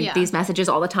I'm getting these messages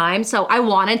all the time. So I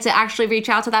wanted to actually reach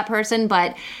out to that person,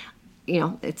 but you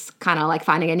know, it's kind of like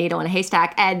finding a needle in a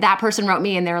haystack. And that person wrote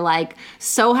me and they're like,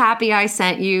 so happy I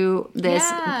sent you this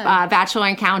Bachelor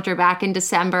encounter back in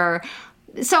December.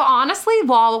 So honestly,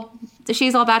 while the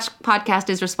She's All Batch podcast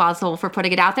is responsible for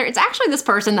putting it out there, it's actually this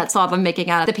person that saw them making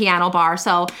out at the piano bar.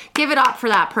 So give it up for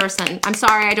that person. I'm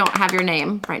sorry I don't have your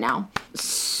name right now.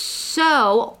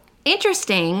 So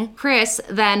interesting, Chris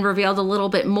then revealed a little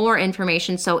bit more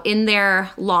information. So in their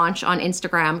launch on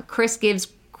Instagram, Chris gives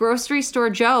Grocery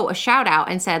Store Joe a shout out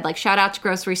and said, like, shout out to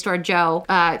Grocery Store Joe.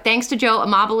 Thanks to Joe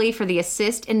Amabile for the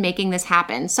assist in making this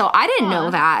happen. So I didn't know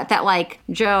that like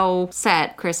Joe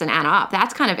set Chris and Anna up.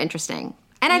 That's kind of interesting.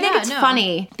 And I think it's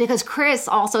funny because Chris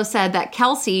also said that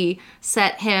Kelsey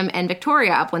set him and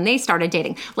Victoria up when they started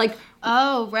dating. Like,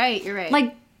 oh, right. You're right.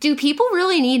 Like, do people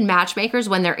really need matchmakers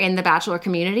when they're in the Bachelor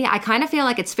community? I kind of feel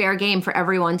like it's fair game for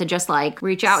everyone to just like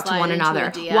reach out to one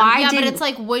another. Why? But it's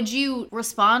like, would you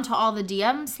respond to all the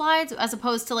DM slides as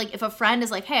opposed to like if a friend is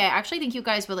like, hey, I actually think you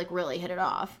guys would like really hit it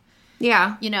off.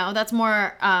 Yeah. You know, that's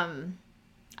more, I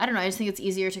don't know. I just think it's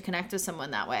easier to connect with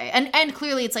someone that way. And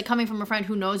clearly it's like coming from a friend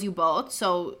who knows you both.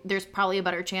 So there's probably a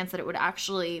better chance that it would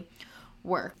actually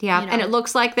work. Yeah. You know? And it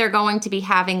looks like they're going to be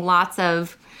having lots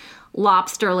of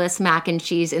lobsterless mac and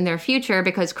cheese in their future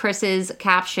because Chris's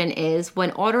caption is,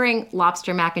 when ordering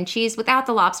lobster mac and cheese without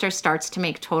the lobster starts to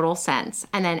make total sense.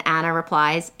 And then Anna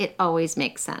replies, it always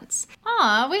makes sense.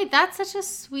 Aw, wait, that's such a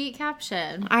sweet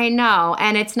caption. I know,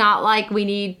 and it's not like we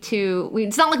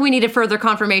needed further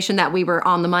confirmation that we were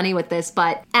on the money with this,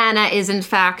 but Anna is in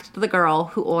fact the girl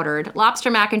who ordered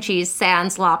lobster mac and cheese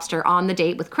sans lobster on the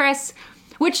date with Chris,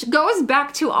 which goes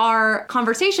back to our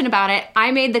conversation about it.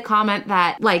 I made the comment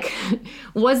that, like,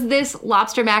 was this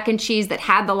lobster mac and cheese that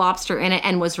had the lobster in it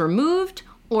and was removed,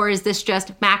 or is this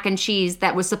just mac and cheese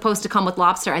that was supposed to come with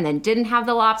lobster and then didn't have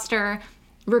the lobster?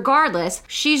 Regardless,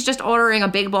 she's just ordering a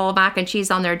big bowl of mac and cheese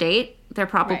on their date. They're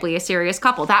probably a serious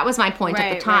couple. That was my point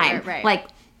at the time. Right. Like,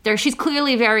 she's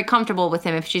clearly very comfortable with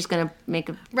him if she's going to make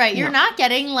a... Right, you're not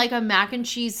getting like a mac and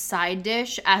cheese side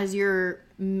dish as your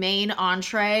main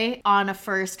entree on a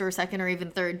first or second or even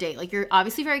third date. Like, you're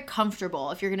obviously very comfortable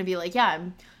if you're going to be like, yeah,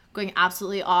 I'm going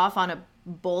absolutely off on a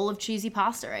bowl of cheesy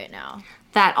pasta right now.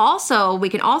 That also, we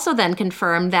can also then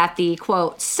confirm that the,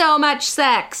 quote, so much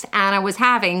sex Anna was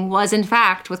having was in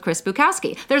fact with Chris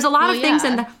Bukowski. There's a lot of things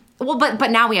in the... Well, but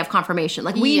now we have confirmation.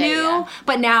 Like, we knew,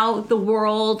 but now the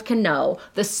world can know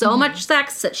the so much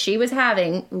sex that she was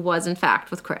having was in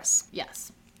fact with Chris.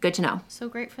 Yes. Good to know. So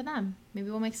great for them. Maybe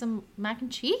we'll make some mac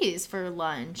and cheese for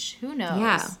lunch. Who knows?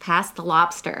 Yeah, pass the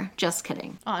lobster. Just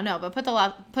kidding. Oh no, but put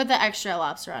the extra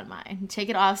lobster on mine. Take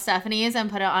it off Stephanie's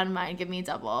and put it on mine. Give me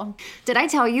double. Did I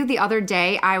tell you the other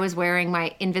day I was wearing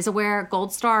my Invisiwear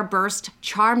Gold Star Burst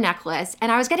charm necklace,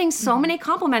 and I was getting so many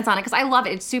compliments on it because I love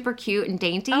it. It's super cute and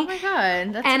dainty. Oh my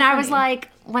god, that's and so I was funny. like,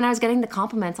 when I was getting the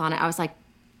compliments on it, I was like,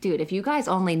 dude, if you guys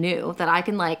only knew that I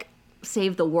can like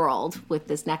save the world with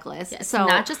this necklace. Yes, so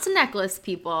not just a necklace,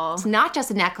 people. It's not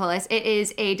just a necklace. It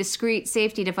is a discreet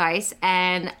safety device,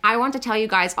 and I want to tell you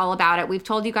guys all about it. We've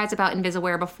told you guys about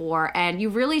Invisiwear before, and you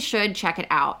really should check it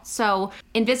out. So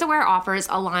Invisiwear offers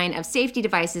a line of safety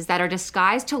devices that are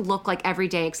disguised to look like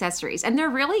everyday accessories, and they're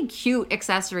really cute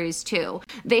accessories too.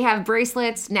 They have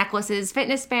bracelets, necklaces,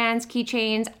 fitness bands,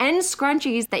 keychains, and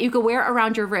scrunchies that you can wear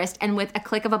around your wrist, and with a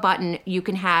click of a button, you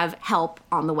can have help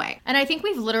on the way. And I think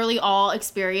we've literally all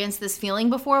experienced this feeling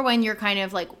before when you're kind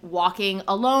of like walking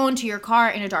alone to your car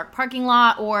in a dark parking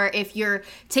lot, or if you're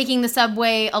taking the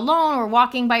subway alone or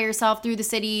walking by yourself through the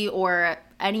city or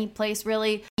any place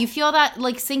really. You feel that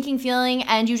like sinking feeling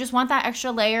and you just want that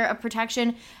extra layer of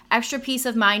protection, extra peace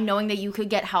of mind knowing that you could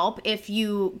get help if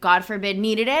you, God forbid,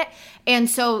 needed it. And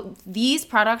so these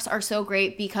products are so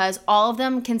great because all of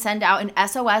them can send out an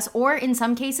SOS or in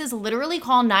some cases literally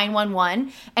call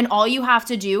 911, and all you have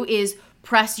to do is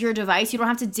press your device. You don't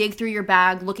have to dig through your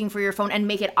bag looking for your phone and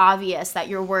make it obvious that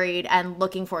you're worried and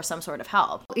looking for some sort of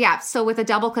help. Yeah, so with a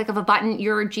double click of a button,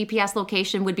 your GPS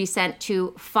location would be sent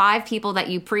to 5 people that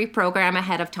you pre-program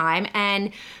ahead of time,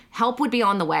 and help would be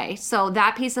on the way. So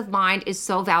that peace of mind is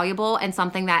so valuable and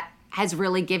something that has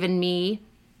really given me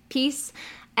peace.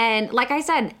 And like I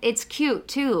said, it's cute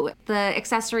too. The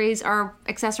accessories are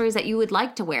accessories that you would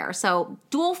like to wear. So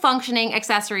dual functioning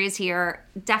accessories here.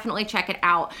 Definitely check it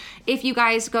out. If you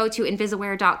guys go to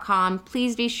Invisiwear.com,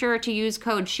 please be sure to use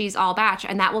code She's All Batch,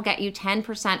 and that will get you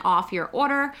 10% off your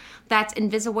order. That's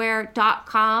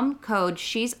Invisiwear.com, code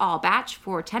She's All Batch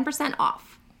for 10%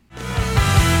 off.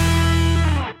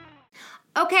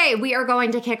 Okay, we are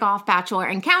going to kick off Bachelor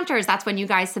Encounters. That's when you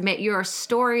guys submit your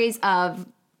stories of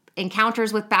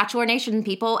encounters with Bachelor Nation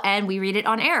people, and we read it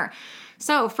on air.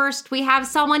 So first we have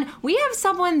someone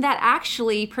that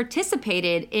actually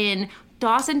participated in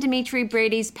Dawson Dimitri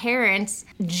Brady's parents'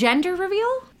 gender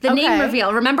reveal? The name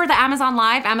reveal. Remember the Amazon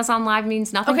Live? Amazon Live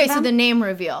means nothing to them? So the name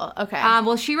reveal. Okay.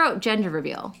 Well, she wrote gender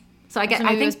reveal. So I think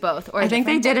it was both. Or I think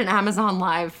they did an Amazon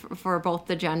Live for both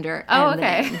the gender and the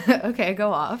name. Okay,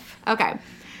 go off. Okay.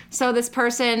 So this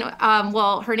person,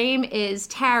 her name is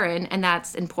Taryn, and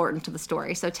that's important to the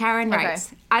story. So Taryn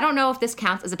writes, I don't know if this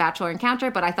counts as a Bachelor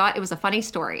encounter, but I thought it was a funny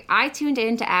story. I tuned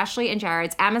in to Ashley and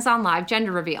Jared's Amazon Live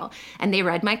gender reveal, and they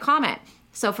read my comment.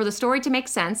 So for the story to make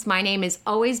sense, my name is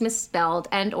always misspelled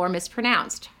and or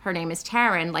mispronounced. Her name is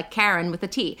Taryn, like Karen with a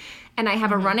T. And I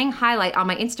have a running highlight on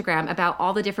my Instagram about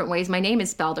all the different ways my name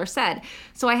is spelled or said.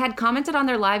 So I had commented on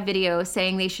their live video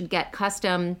saying they should get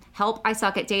custom Help I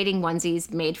Suck at Dating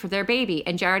onesies made for their baby.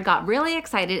 And Jared got really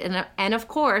excited and of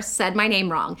course said my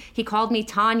name wrong. He called me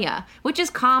Tanya, which is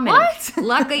common. What?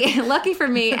 Lucky for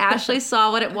me, Ashley saw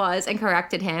what it was and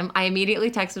corrected him. I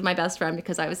immediately texted my best friend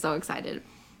because I was so excited.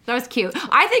 That was cute.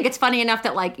 I think it's funny enough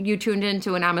that like you tuned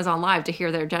into an Amazon Live to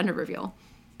hear their gender reveal.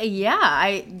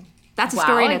 Yeah, that's a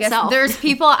story in itself. There's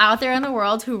people out there in the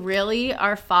world who really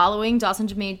are following Dawson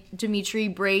Dimitri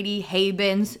Brady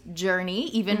Haben's journey,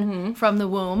 even from the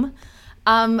womb.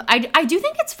 I do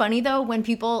think it's funny though when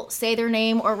people say their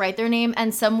name or write their name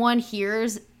and someone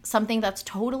hears something that's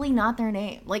totally not their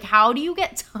name. Like, how do you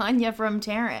get Tanya from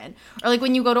Taryn? Or like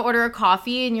when you go to order a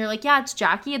coffee and you're like, yeah, it's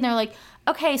Jackie, and they're like,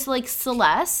 okay, so like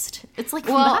Celeste. It's like,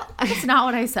 Well, that's not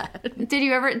what I said. Did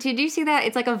you see that?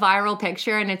 It's like a viral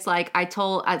picture, and it's like at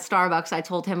Starbucks, I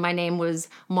told him my name was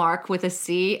Mark with a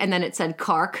C, and then it said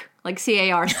Kark, like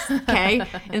C-A-R-K,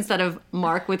 instead of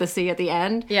Mark with a C at the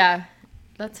end. Yeah,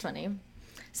 that's funny.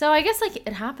 So I guess like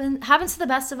it happens to the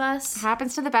best of us.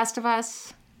 Happens to the best of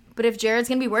us. But if Jared's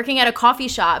going to be working at a coffee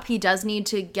shop, he does need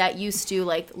to get used to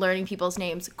like learning people's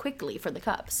names quickly for the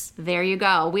cups. There you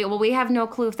go. We have no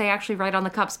clue if they actually write on the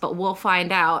cups, but we'll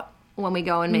find out when we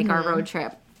go and make our road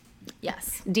trip.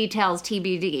 Yes. Details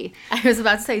TBD. I was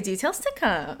about to say details to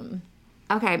come.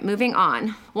 Okay, moving on.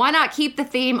 Why not keep the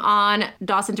theme on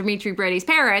Dawson Dimitri Brady's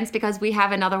parents, because we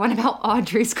have another one about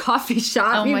Audrey's coffee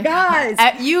shop. Oh my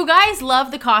God. You guys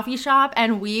love the coffee shop,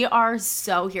 and we are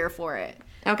so here for it.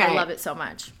 Okay. I love it so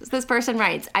much. This person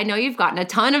writes, I know you've gotten a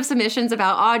ton of submissions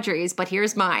about Audrey's, but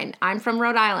here's mine. I'm from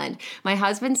Rhode Island. My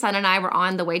husband, son, and I were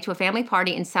on the way to a family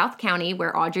party in South County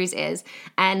where Audrey's is,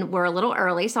 and we're a little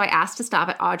early, so I asked to stop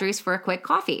at Audrey's for a quick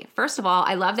coffee. First of all,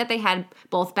 I love that they had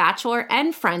both Bachelor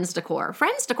and Friends decor.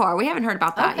 Friends decor, we haven't heard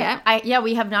about that yet.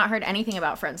 We have not heard anything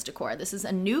about Friends decor. This is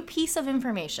a new piece of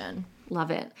information.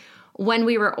 Love it. When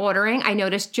we were ordering, I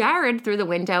noticed Jared through the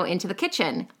window into the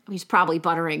kitchen. He's probably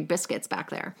buttering biscuits back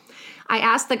there. I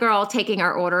asked the girl taking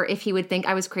our order if he would think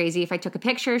I was crazy if I took a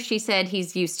picture. She said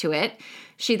he's used to it.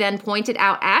 She then pointed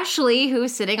out Ashley,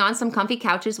 who's sitting on some comfy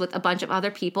couches with a bunch of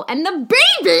other people, and the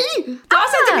baby!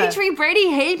 Dawson Dimitri Brady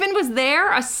Haven was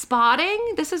there, a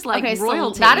spotting. This is like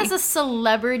royalty. So that is a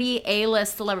celebrity,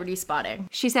 A-list celebrity spotting.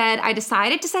 She said, I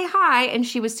decided to say hi, and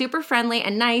she was super friendly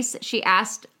and nice. She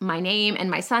asked my name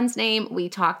and my son's name. We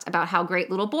talked about how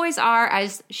great little boys are,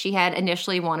 as she had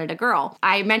initially wanted a girl.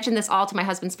 I mentioned this all to my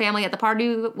husband's family at the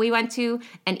party we went to,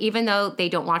 and even though they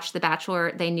don't watch The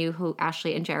Bachelor, they knew who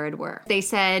Ashley and Jared were. They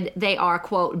said they are,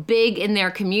 quote, big in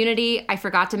their community. I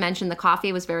forgot to mention the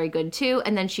coffee was very good too.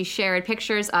 And then she shared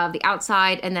pictures of the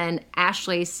outside and then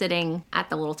Ashley sitting at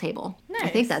the little table. Nice. I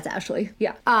think that's Ashley.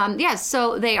 Yeah. Yes,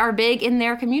 so they are big in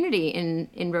their community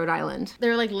in Rhode Island.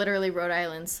 They're like literally Rhode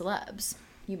Island celebs,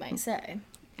 you might say.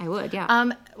 I would, yeah.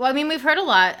 Well, I mean, we've heard a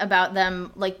lot about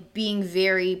them, like, being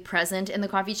very present in the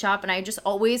coffee shop, and I just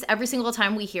always, every single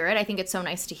time we hear it, I think it's so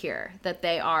nice to hear that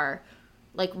they are,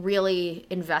 like, really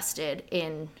invested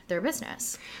in their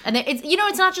business. And it's, you know,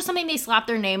 it's not just something they slap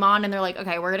their name on and they're like,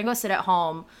 okay, we're gonna go sit at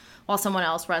home while someone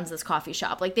else runs this coffee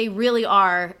shop. Like, they really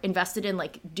are invested in,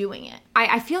 like, doing it.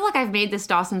 I feel like I've made this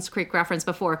Dawson's Creek reference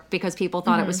before because people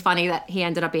thought it was funny that he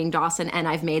ended up being Dawson, and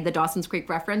I've made the Dawson's Creek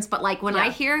reference. But, like, when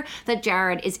I hear that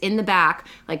Jared is in the back,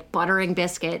 like, buttering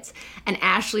biscuits, and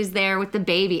Ashley's there with the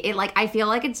baby, it, like, I feel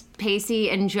like it's Pacey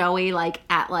and Joey, like,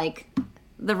 at, like,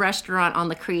 the restaurant on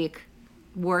the creek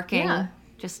working,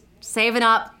 just saving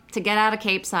up to get out of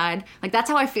Cape Side. Like, that's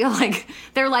how I feel like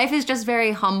their life is just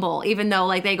very humble, even though,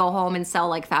 like, they go home and sell,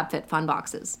 like, FabFitFun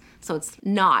boxes. So it's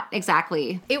not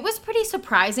exactly. It was pretty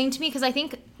surprising to me because I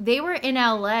think they were in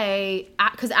LA,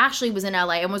 because Ashley was in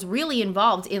LA and was really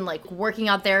involved in, like, working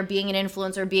out there, being an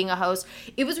influencer, being a host.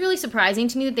 It was really surprising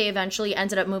to me that they eventually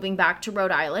ended up moving back to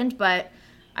Rhode Island, but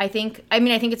I think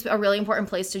it's a really important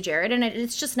place to Jared, and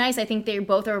it's just nice. I think they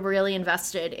both are really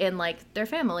invested in, like, their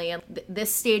family and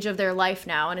this stage of their life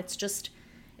now, and it's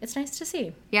nice to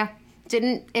see. Yeah.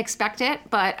 Didn't expect it,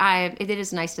 but it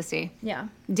is nice to see. Yeah.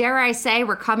 Dare I say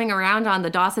we're coming around on the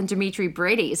Dawson Dimitri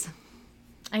Brady's.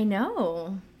 I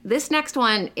know. This next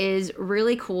one is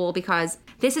really cool because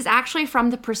this is actually from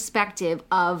the perspective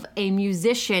of a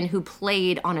musician who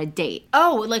played on a date.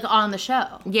 Oh, like on the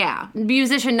show. Yeah.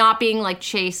 Musician not being like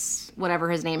Chase, whatever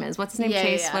his name is. What's his name?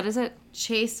 Chase. Yeah. What is it?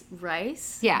 Chase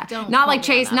Rice? Yeah. Not like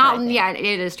Chase, yeah,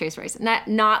 it is Chase Rice.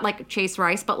 Not like Chase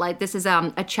Rice, but like this is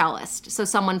a cellist. So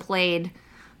someone played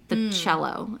the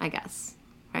cello, I guess.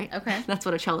 Right? Okay. That's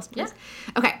what a cellist plays.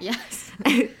 Yeah. Okay. Yes.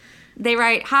 They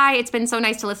write, hi, it's been so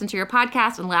nice to listen to your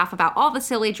podcast and laugh about all the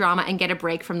silly drama and get a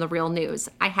break from the real news.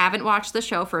 I haven't watched the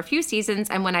show for a few seasons,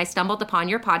 and when I stumbled upon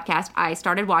your podcast, I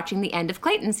started watching the end of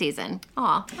Clayton's season.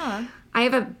 Aw. I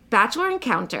have a Bachelor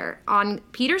encounter. On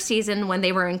Peter's season, when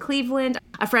they were in Cleveland,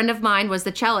 a friend of mine was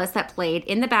the cellist that played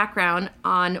in the background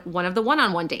on one of the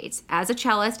one-on-one dates. As a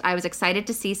cellist, I was excited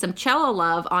to see some cello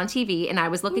love on TV, and I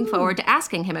was looking forward to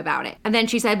asking him about it. And then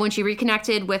she said when she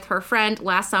reconnected with her friend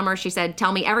last summer, she said,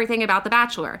 tell me everything about The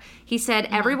Bachelor. He said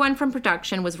everyone from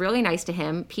production was really nice to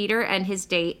him. Peter and his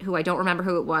date, who I don't remember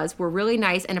who it was, were really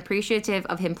nice and appreciative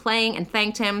of him playing and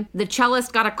thanked him. The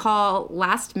cellist got a call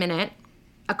last minute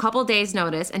a couple days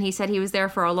notice, and he said he was there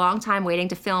for a long time waiting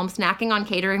to film, snacking on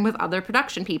catering with other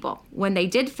production people. When they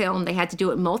did film, they had to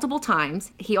do it multiple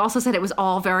times. He also said it was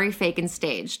all very fake and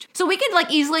staged. So we could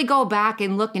like easily go back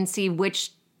and look and see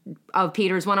which of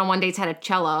Peter's one-on-one dates had a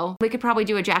cello. We could probably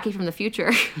do a Jackie from the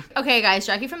future. Okay, guys,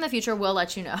 Jackie from the future will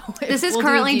let you know. This is We'll do a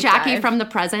currently deep Jackie dive. from the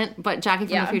present, but Jackie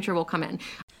from the future will come in.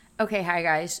 Okay, hi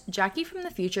guys. Jackie from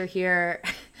the future here.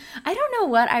 I don't know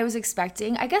what I was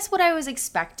expecting. I guess what I was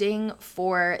expecting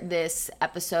for this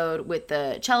episode with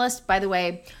the cellist, by the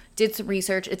way, did some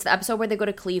research. It's the episode where they go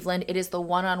to Cleveland. It is the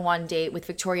one-on-one date with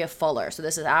Victoria Fuller. So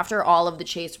this is after all of the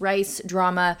Chase Rice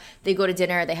drama. They go to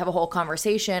dinner. They have a whole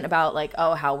conversation about like,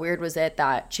 oh, how weird was it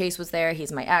that Chase was there?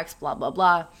 He's my ex, blah, blah,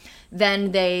 blah.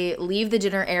 Then they leave the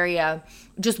dinner area,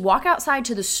 just walk outside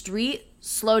to the street,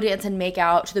 slow dance and make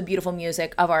out to the beautiful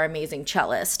music of our amazing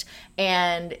cellist.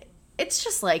 And it's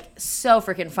just like so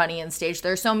freaking funny and staged.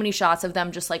 There's so many shots of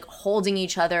them just like holding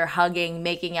each other, hugging,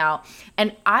 making out.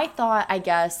 And I thought, I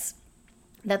guess,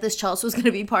 that this cellist was going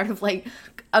to be part of like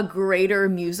a greater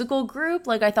musical group.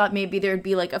 Like I thought maybe there'd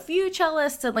be like a few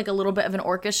cellists and like a little bit of an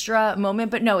orchestra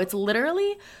moment. But no, it's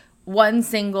literally one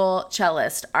single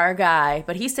cellist, our guy,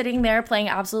 but he's sitting there playing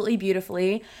absolutely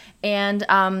beautifully. And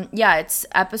yeah, it's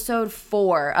episode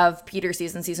 4 of Peter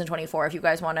season 24. If you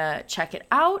guys want to check it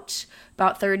out,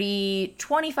 about 30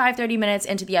 minutes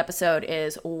into the episode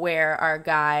is where our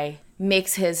guy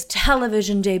makes his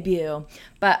television debut.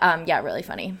 But yeah, really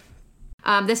funny.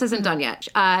 This isn't done yet.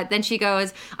 Then she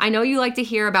goes, I know you like to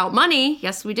hear about money.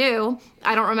 Yes, we do.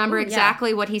 I don't remember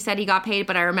exactly what he said he got paid,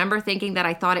 but I remember thinking that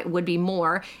I thought it would be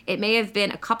more. It may have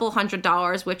been a couple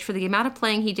 $100s, which for the amount of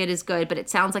playing he did is good, but it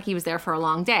sounds like he was there for a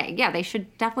long day. Yeah, they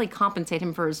should definitely compensate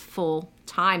him for his full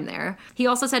time there. He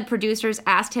also said producers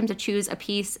asked him to choose a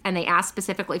piece and they asked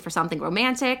specifically for something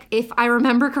romantic. If I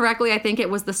remember correctly, I think it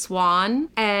was the Swan.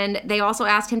 And they also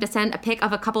asked him to send a pic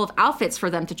of a couple of outfits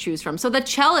for them to choose from. So the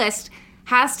cellist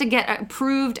has to get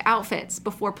approved outfits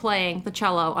before playing the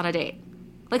cello on a date.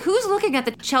 Like, who's looking at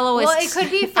the celloist? Well, it could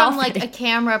be from outfit? like a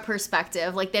camera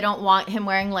perspective. Like they don't want him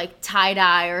wearing like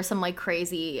tie-dye or some like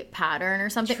crazy pattern or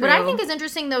something. True. What I think is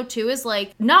interesting though too is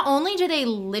like not only do they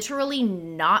literally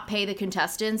not pay the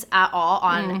contestants at all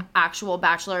on actual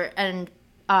Bachelor and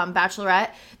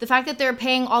Bachelorette, the fact that they're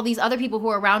paying all these other people who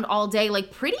are around all day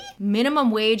like pretty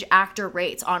minimum wage actor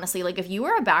rates, honestly. Like if you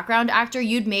were a background actor,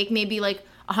 you'd make maybe like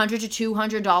 $100 to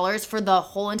 $200 for the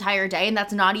whole entire day, and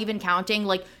that's not even counting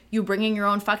like you bringing your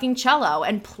own fucking cello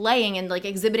and playing and like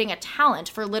exhibiting a talent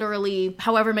for literally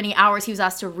however many hours he was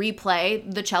asked to replay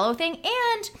the cello thing.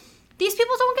 And these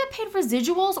people don't get paid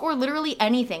residuals or literally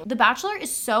anything. The Bachelor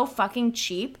is so fucking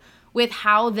cheap with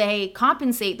how they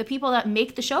compensate the people that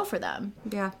make the show for them.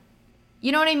 Yeah.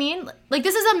 You know what I mean? Like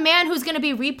this is a man who's going to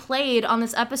be replayed on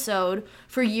this episode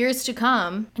for years to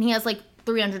come, and he has like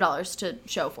 $300 to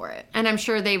show for it. And I'm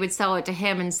sure they would sell it to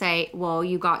him and say, well,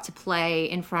 you got to play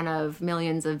in front of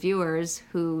millions of viewers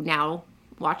who now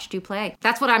watched you play.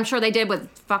 That's what I'm sure they did with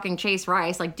fucking Chase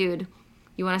Rice. Like, dude,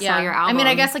 you want to sell your album? I mean,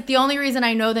 I guess like the only reason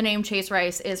I know the name Chase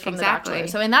Rice is from The Bachelor.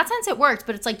 So in that sense it worked,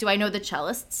 but it's like, do I know the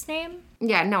cellist's name?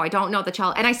 Yeah, no, I don't know the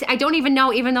cello. And I don't even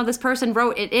know, even though this person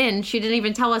wrote it in, she didn't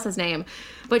even tell us his name.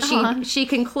 But she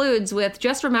concludes with,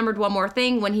 just remembered one more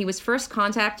thing. When he was first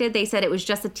contacted, they said it was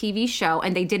just a TV show,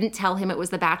 and they didn't tell him it was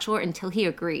The Bachelor until he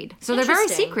agreed. So they're very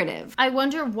secretive. I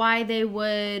wonder why they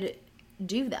would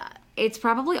do that. It's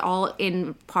probably all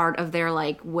in part of their,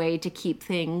 like, way to keep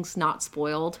things not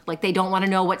spoiled. Like, they don't want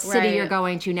to know what city you're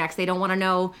going to next. They don't want to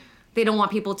know... They don't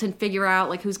want people to figure out,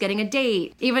 like, who's getting a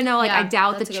date. Even though, like, I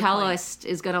doubt the cellist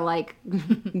is going to, like,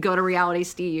 go to Reality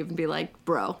Steve and be like,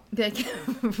 bro.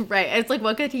 Right. It's like,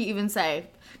 what could he even say?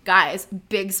 Guys,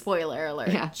 big spoiler alert.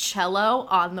 Yeah. Cello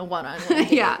on the one-on-one.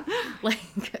 Yeah. Like,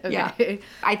 okay. Yeah.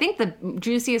 I think the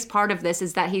juiciest part of this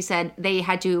is that he said they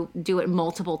had to do it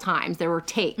multiple times. There were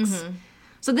takes. Mm-hmm.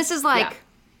 So this is like... Yeah.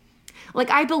 Like,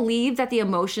 I believe that the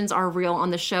emotions are real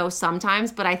on the show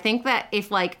sometimes, but I think that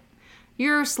if, like,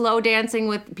 you're slow dancing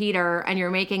with Peter and you're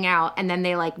making out and then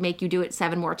they like make you do it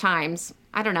 7 more times,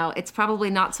 I don't know, it's probably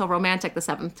not so romantic the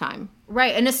 7th time.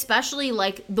 Right, and especially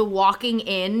like the walking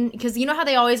in, because you know how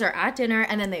they always are at dinner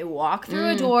and then they walk through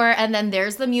a door and then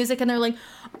there's the music and they're like,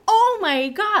 oh my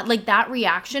God, like that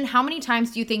reaction. How many times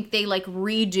do you think they like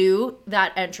redo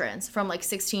that entrance from like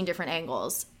 16 different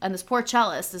angles? And this poor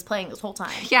cellist is playing this whole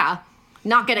time. Yeah.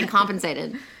 Not getting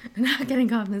compensated. Not getting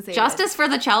compensated. Justice for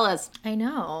the cellist. I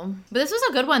know. But this was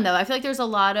a good one, though. I feel like there's a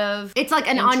lot of... It's like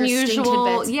an unusual...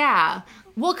 tidbits. Yeah.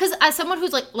 Well, because as someone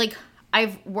who's like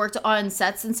I've worked on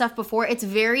sets and stuff before. It's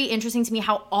very interesting to me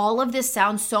how all of this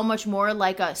sounds so much more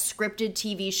like a scripted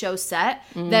TV show set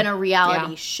than a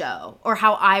reality show, or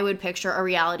how I would picture a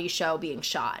reality show being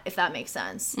shot, if that makes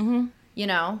sense. You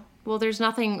know? Well, there's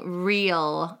nothing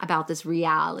real about this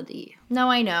reality.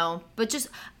 No, I know. But just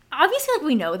obviously, like,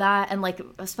 we know that, and like,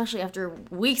 especially after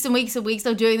weeks and weeks and weeks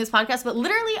of doing this podcast, but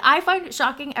literally I find it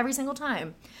shocking every single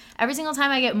time. Every single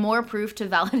time I get more proof to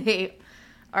validate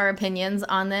our opinions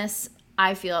on this,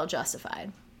 I feel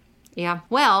justified. Yeah.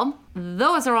 Well,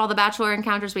 those are all the Bachelor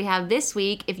encounters we have this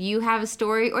week. If you have a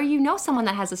story, or you know someone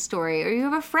that has a story, or you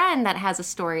have a friend that has a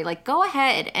story, like, go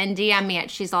ahead and DM me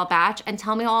at She's All Batch and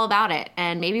tell me all about it.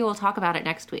 And maybe we'll talk about it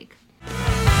next week.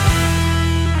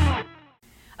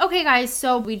 Okay, guys,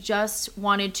 so we just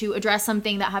wanted to address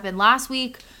something that happened last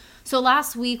week. So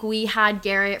last week we had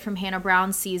Garrett from Hannah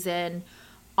Brown's season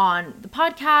on the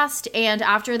podcast, and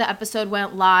after the episode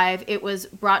went live, it was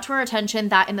brought to our attention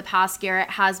that in the past Garrett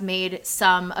has made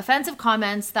some offensive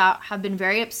comments that have been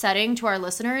very upsetting to our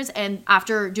listeners, and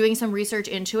after doing some research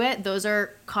into it, those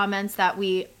are comments that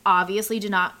we obviously do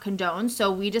not condone, so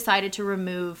we decided to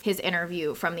remove his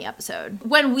interview from the episode.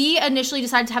 When we initially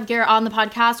decided to have Garrett on the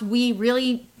podcast, we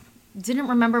really didn't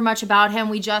remember much about him.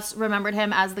 We just remembered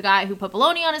him as the guy who put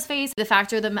bologna on his face. The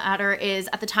fact of the matter is,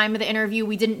 at the time of the interview,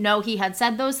 we didn't know he had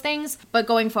said those things, but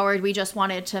going forward, we just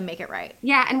wanted to make it right.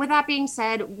 Yeah, and with that being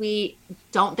said, we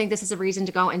don't think this is a reason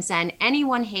to go and send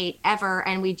anyone hate ever,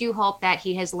 and we do hope that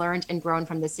he has learned and grown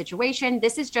from this situation.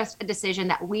 This is just a decision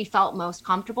that we felt most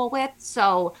comfortable with,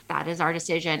 so that is our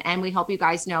decision, and we hope you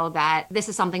guys know that this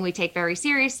is something we take very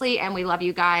seriously, and we love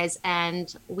you guys,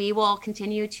 and we will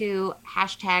continue to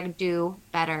hashtag do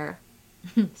better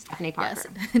Stephanie Parker.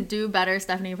 Yes, do better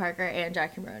Stephanie Parker and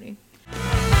Jackie Maroney.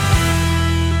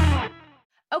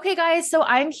 Okay, guys, so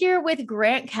I'm here with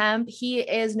Grant Kemp. He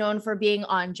is known for being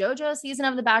on JoJo's season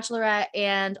of The Bachelorette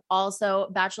and also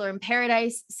Bachelor in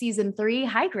Paradise season 3.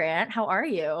 Hi, Grant. How are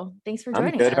you? Thanks for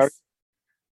joining us.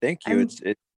 Thank you.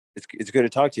 It's good to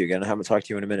talk to you again. I haven't talked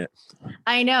to you in a minute.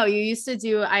 I know you used to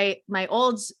do my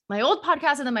old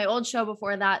podcast and then my old show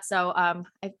before that. So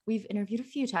we've interviewed a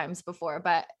few times before,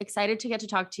 but excited to get to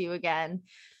talk to you again.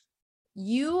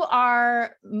 You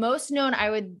are most known, I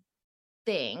would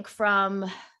think, from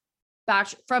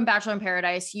Bachelor in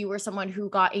Paradise. You were someone who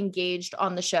got engaged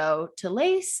on the show to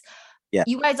Lace. Yeah.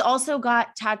 You guys also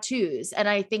got tattoos, and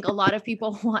I think a lot of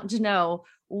people want to know,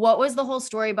 what was the whole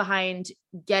story behind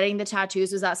getting the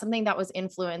tattoos? Was that something that was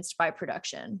influenced by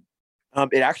production?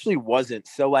 It actually wasn't.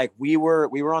 So like we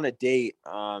were on a date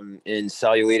in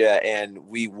Sahuarita, and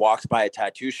we walked by a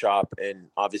tattoo shop, and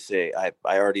obviously I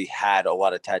already had a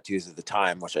lot of tattoos at the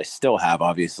time, which I still have,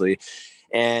 obviously.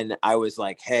 And I was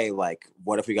like, hey, like,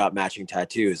 what if we got matching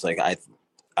tattoos? Like, I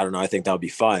don't know. I think that would be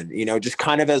fun, just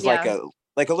kind of as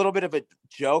like a little bit of a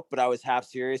joke, but I was half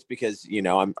serious because,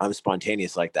 I'm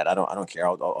spontaneous like that. I don't care.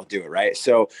 I'll do it. Right.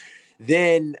 So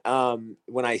then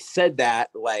when I said that,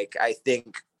 like, I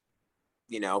think,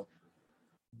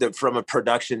 from a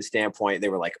production standpoint, they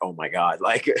were like, oh my God,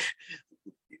 like,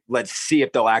 let's see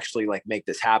if they'll actually like make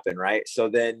this happen. Right. So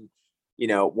then,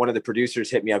 one of the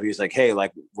producers hit me up. He was like, hey,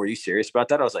 like, were you serious about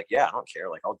that? I was like, yeah, I don't care.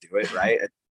 Like, I'll do it. Right.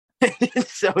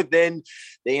 So then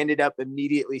they ended up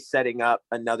immediately setting up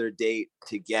another date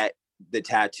to get the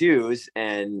tattoos.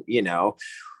 And,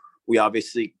 we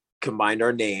obviously combined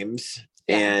our names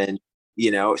and,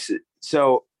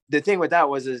 so the thing with that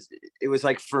was it was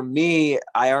like, for me,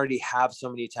 I already have so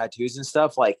many tattoos and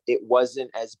stuff. Like, it wasn't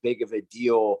as big of a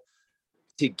deal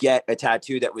to get a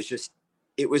tattoo that was just,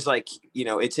 it was like,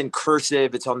 it's in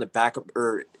cursive, it's on the back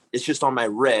or it's just on my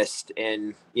wrist,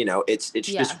 and it's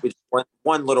just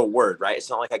one little word, right? It's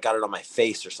not like I got it on my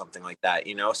face or something like that,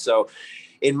 so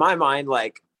in my mind,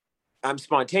 like, I'm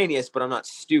spontaneous, but I'm not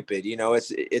stupid,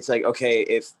 it's like, okay,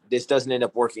 if this doesn't end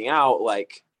up working out,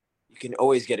 like, you can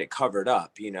always get it covered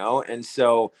up, and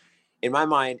so in my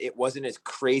mind, it wasn't as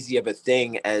crazy of a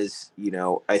thing as,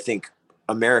 I think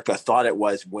America thought it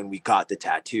was when we got the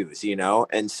tattoos,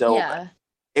 and so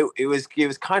it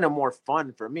was kind of more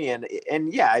fun for me.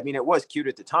 And yeah, I mean, it was cute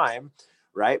at the time.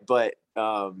 Right. But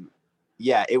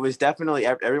yeah, it was definitely,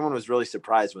 everyone was really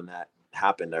surprised when that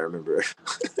happened. I remember.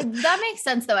 That makes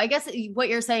sense though. I guess what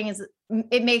you're saying is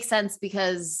it makes sense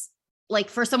because, like,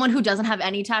 for someone who doesn't have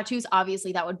any tattoos,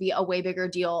 obviously that would be a way bigger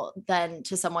deal than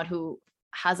to someone who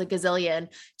has a gazillion.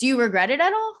 Do you regret it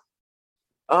at all?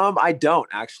 I don't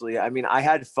actually. I mean, I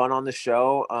had fun on the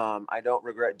show. I don't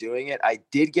regret doing it. I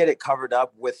did get it covered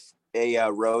up with a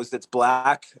rose that's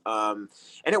black. And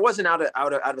it wasn't out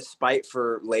of spite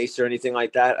for Lace or anything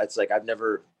like that. It's like, I've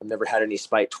never had any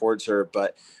spite towards her,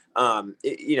 but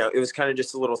It was kind of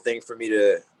just a little thing for me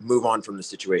to move on from the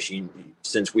situation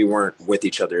since we weren't with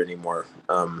each other anymore.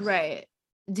 Right.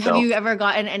 Have So- you ever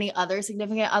gotten any other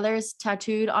significant others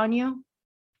tattooed on you?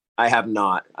 I have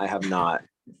not. That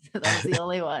was the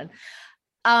only one.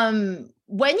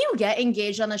 When you get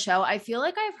engaged on the show, I feel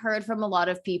like I've heard from a lot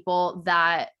of people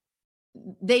that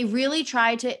they really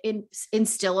try to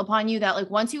instill upon you that like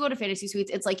once you go to Fantasy Suites,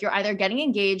 it's like you're either getting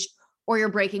engaged or you're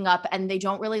breaking up, and they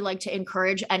don't really like to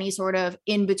encourage any sort of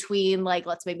in between, like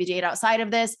let's maybe date outside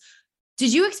of this.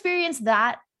 Did you experience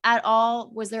that at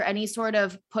all? Was there any sort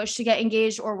of push to get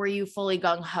engaged, or were you fully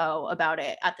gung-ho about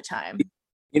it at the time?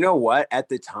 You know what? At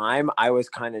the time, I was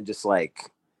kind of just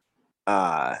like,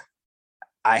 I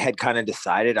had kind of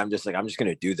decided I'm just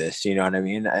going to do this. You know what I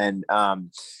mean? And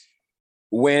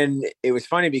when it was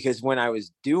funny because when I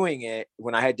was doing it,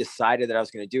 when I had decided that I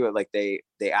was going to do it, like they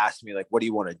asked me like, what do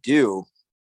you want to do?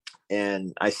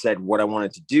 And I said what I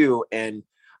wanted to do. And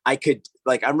I could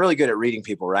like, I'm really good at reading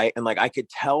people. Right. And like, I could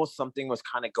tell something was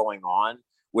kind of going on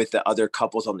with the other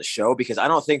couples on the show, because I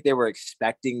don't think they were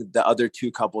expecting the other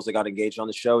two couples that got engaged on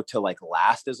the show to like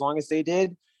last as long as they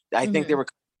did. I think they were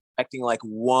expecting like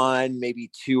one, maybe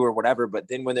two or whatever. But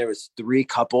then when there was 3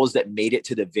 couples that made it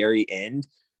to the very end,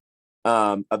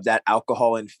 of that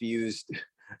alcohol infused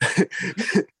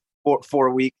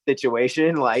 4-week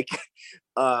situation, like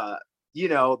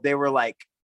they were like,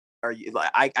 are you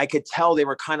like, I could tell they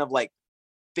were kind of like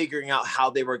figuring out how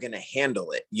they were going to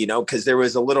handle it, because there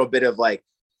was a little bit of like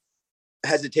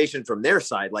hesitation from their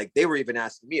side. Like they were even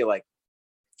asking me like,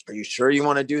 are you sure you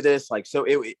want to do this? Like, so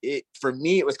it for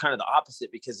me, it was kind of the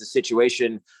opposite, because the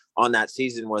situation on that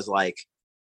season was like,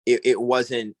 it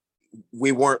wasn't,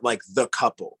 we weren't like the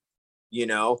couple.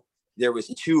 There was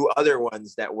 2 other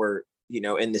ones that were,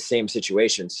 in the same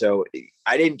situation. So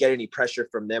I didn't get any pressure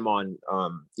from them on,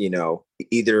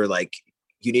 either like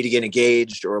you need to get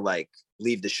engaged or like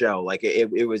leave the show. Like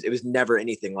it was never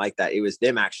anything like that. It was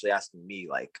them actually asking me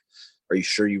like, are you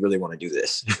sure you really want to do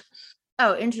this?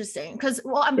 Oh, interesting. Cause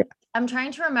I'm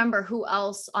trying to remember who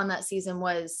else on that season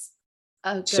was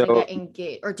going to get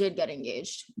engaged or did get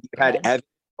engaged. You had Evan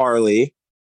Farley.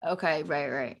 Okay.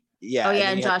 Right. Yeah. Oh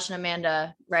yeah. And Josh and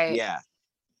Amanda. Right. Yeah.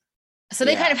 So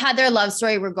they kind of had their love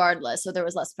story regardless. So there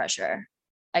was less pressure,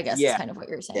 I guess is kind of what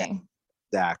you're saying.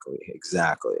 Yeah,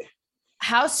 exactly.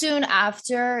 How soon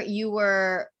after you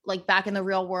were like back in the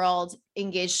real world,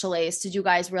 engaged to Lace, did you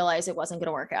guys realize it wasn't going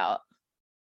to work out?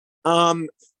 Well,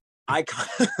 like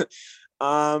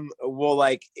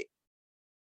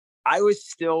I was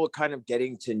still kind of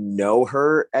getting to know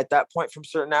her at that point from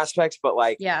certain aspects, but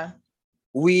like, yeah,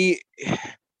 we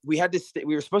had to stay,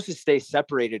 we were supposed to stay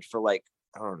separated for like,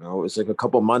 I don't know, it was like a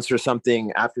couple months or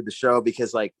something after the show,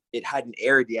 because like it hadn't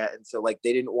aired yet. And so like,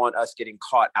 they didn't want us getting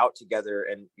caught out together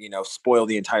and, spoil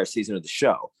the entire season of the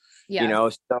show,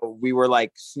 so we were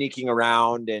like sneaking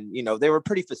around and, they were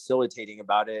pretty facilitating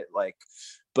about it. Like,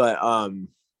 but,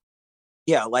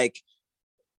 yeah, like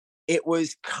it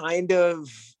was kind of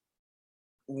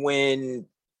when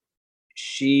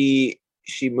she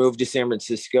moved to San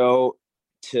Francisco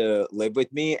to live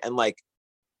with me. And like,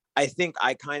 I think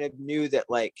I kind of knew that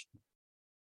like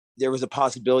there was a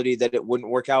possibility that it wouldn't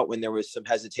work out when there was some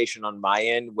hesitation on my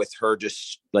end with her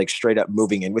just like straight up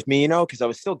moving in with me, because I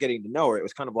was still getting to know her. It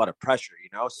was kind of a lot of pressure,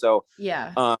 so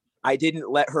yeah. I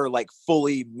didn't let her like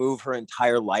fully move her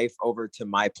entire life over to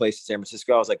my place in San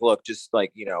Francisco. I was like, look, just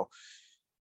like, you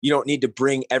don't need to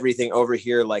bring everything over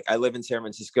here. Like I live in San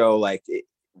Francisco, like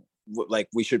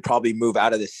we should probably move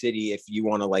out of the city if you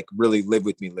want to like really live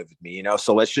with me,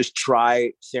 so let's just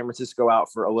try San Francisco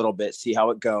out for a little bit, see how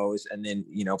it goes. And then,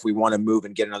 if we want to move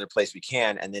and get another place, we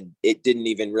can. And then it didn't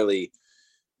even really,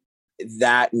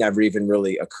 that never even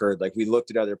really occurred. Like we looked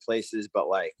at other places, but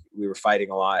like we were fighting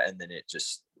a lot, and then it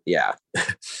just, yeah.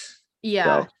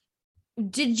 Yeah. So.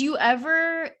 Did you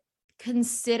ever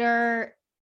consider,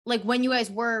 like when you guys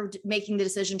were making the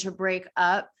decision to break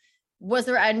up, was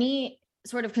there any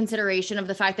sort of consideration of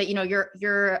the fact that,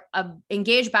 you're a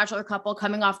engaged bachelor couple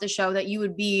coming off the show, that you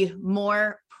would be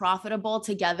more profitable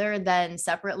together than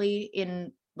separately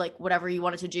in like whatever you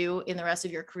wanted to do in the rest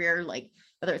of your career, like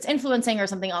whether it's influencing or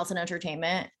something else in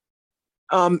entertainment?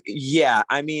 Yeah,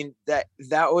 I mean, that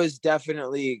was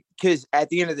definitely, because at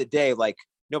the end of the day, like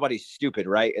nobody's stupid,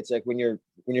 right? It's like when you're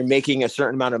making a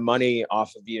certain amount of money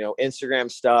off of,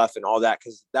 Instagram stuff and all that,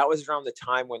 because that was around the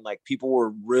time when like people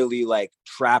were really like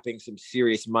trapping some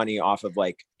serious money off of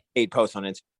like paid posts on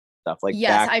Instagram stuff. Like,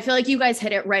 yes, I feel like you guys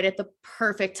hit it right at the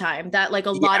perfect time, that like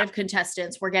a lot of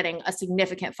contestants were getting a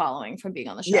significant following from being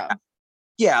on the show.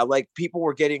 Yeah, like people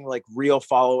were getting like real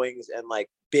followings, and like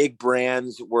big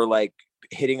brands were like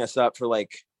hitting us up for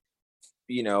like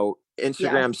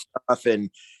Instagram stuff and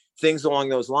things along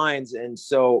those lines. And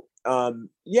so,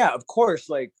 of course,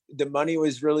 like the money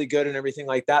was really good and everything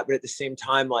like that. But at the same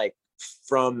time, like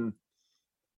from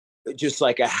just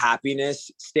like a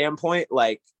happiness standpoint,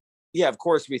 like, yeah, of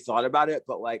course we thought about it.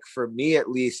 But like, for me, at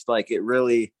least, like it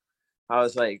really, I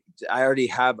was like, I already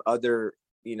have other,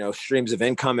 streams of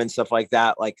income and stuff like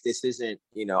that. Like this isn't,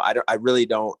 I really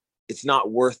don't, it's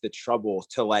not worth the trouble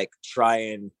to like try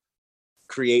and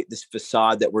create this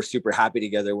facade that we're super happy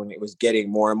together when it was getting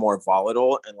more and more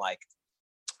volatile. And like,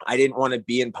 I didn't want to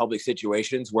be in public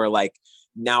situations where like,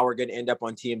 now we're going to end up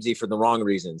on TMZ for the wrong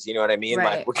reasons. You know what I mean?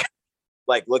 Right. Like,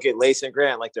 like look at Lace and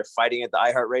Grant, like they're fighting at the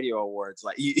iHeartRadio Awards.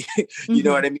 Like, you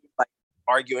know what I mean? Like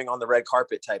arguing on the red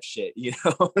carpet type shit,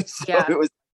 So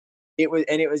it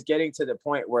was getting to the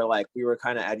point where like, we were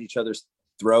kind of at each other's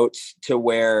throats to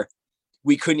where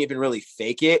we couldn't even really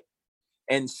fake it.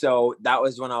 And so that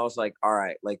was when I was like, all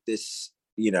right, like this,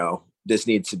 this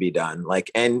needs to be done. Like,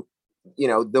 and,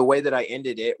 the way that I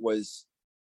ended it was,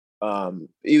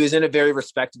 it was in a very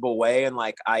respectable way. And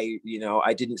like, I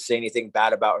didn't say anything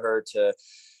bad about her to, I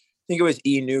think it was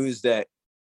E! News that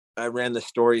I ran the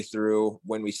story through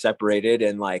when we separated.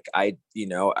 And like, I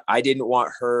didn't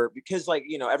want her because like,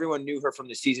 everyone knew her from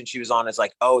the season she was on as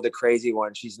like, oh, the crazy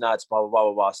one, she's nuts, blah, blah, blah,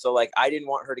 blah, blah. So like, I didn't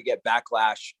want her to get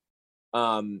backlash,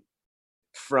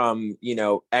 from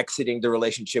exiting the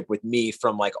relationship with me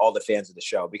from like all the fans of the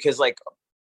show, because like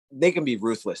they can be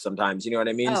ruthless sometimes, you know what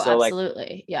I mean? Oh, so absolutely.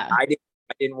 Like, yeah, I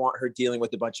didn't want her dealing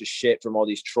with a bunch of shit from all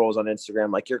these trolls on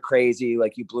Instagram, like you're crazy,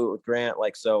 like you blew it with Grant,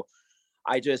 like. So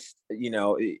I just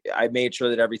I made sure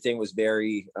that everything was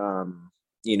very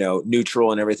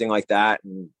neutral and everything like that,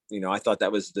 and I thought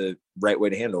that was the right way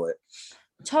to handle it.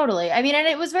 Totally. I mean, and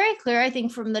it was very clear, I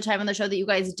think, from the time on the show that you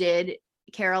guys did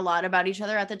care a lot about each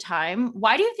other at the time.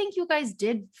 Why do you think you guys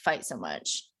did fight so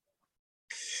much?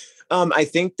 I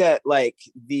think that like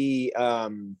the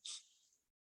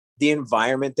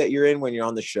environment that you're in when you're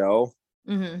on the show,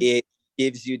 it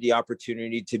gives you the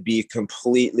opportunity to be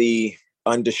completely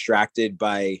undistracted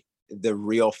by the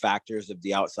real factors of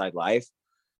the outside life.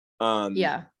 I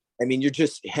mean, you're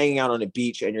just hanging out on a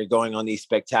beach and you're going on these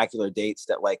spectacular dates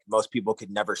that like most people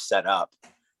could never set up,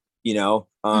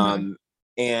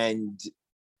 and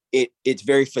it's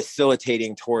very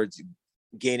facilitating towards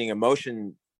gaining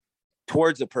emotion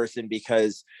towards a person,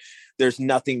 because there's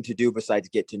nothing to do besides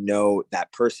get to know that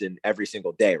person every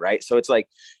single day. Right. So it's like,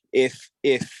 if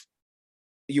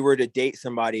you were to date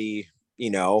somebody,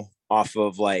 off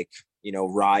of like,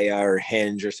 Raya or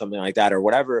Hinge or something like that, or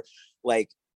whatever, like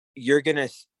you're going to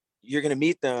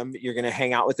meet them, you're going to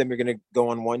hang out with them, you're going to go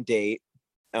on one date.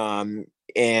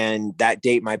 And that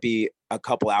date might be a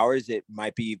couple hours. It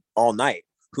might be all night.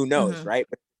 Who knows? Right.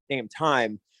 But at the same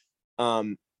time,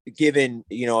 given,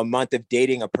 a month of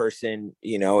dating a person,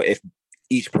 if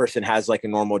each person has like a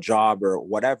normal job or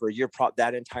whatever,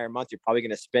 that entire month, you're probably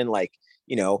going to spend like,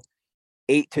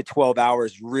 8 to 12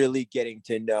 hours really getting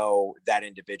to know that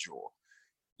individual,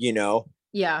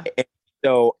 Yeah. And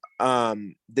so,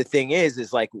 the thing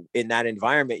is like in that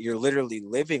environment, you're literally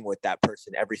living with that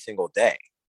person every single day,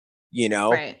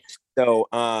 Right. So,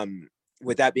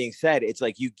 with that being said, it's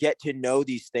like you get to know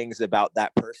these things about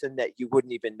that person that you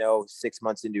wouldn't even know 6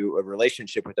 months into a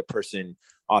relationship with a person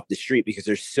off the street, because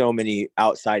there's so many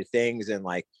outside things. And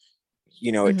like,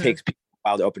 it takes people a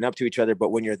while to open up to each other. But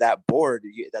when you're that bored,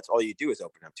 that's all you do is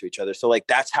open up to each other. So like,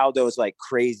 that's how those like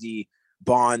crazy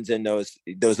bonds and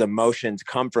those emotions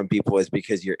come from people, is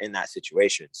because you're in that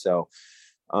situation. So,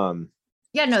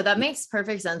 yeah, no, that makes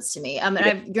perfect sense to me.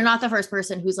 And you're not the first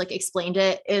person who's like explained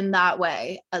it in that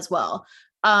way as well.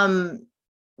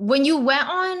 When you went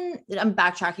on, I'm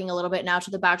backtracking a little bit now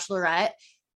to The Bachelorette.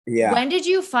 Yeah. When did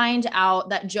you find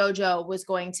out that JoJo was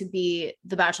going to be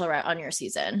the Bachelorette on your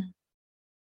season?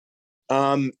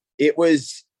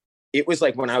 It was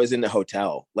like when I was in the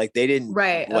hotel, like they didn't,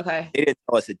 right. Okay. They didn't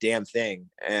tell us a damn thing.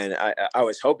 And I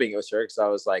was hoping it was her, because I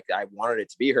was like, I wanted it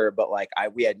to be her, but like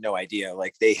we had no idea.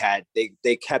 Like they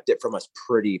kept it from us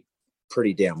pretty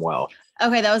damn well.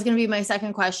 Okay. That was going to be my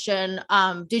second question.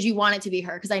 Did you want it to be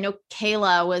her? Cause I know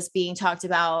Kayla was being talked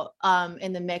about,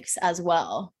 in the mix as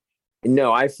well.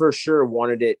 No, I for sure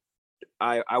wanted it.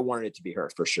 I wanted it to be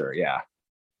her for sure. Yeah.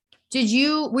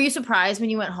 Were you surprised when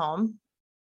you went home?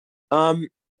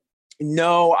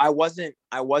 No, I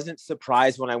wasn't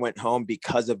surprised when I went home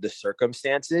because of the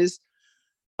circumstances.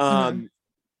 And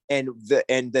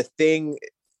the thing,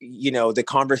 the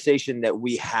conversation that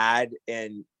we had,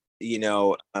 and,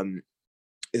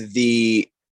 the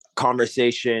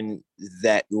conversation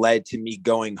that led to me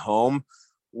going home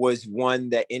was one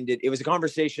that ended. It was a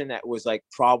conversation that was like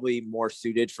probably more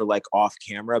suited for like off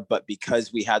camera, but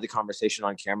because we had the conversation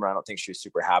on camera, I don't think she was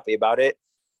super happy about it.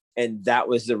 And that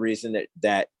was the reason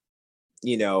that,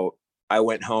 you know, I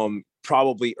went home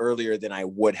probably earlier than I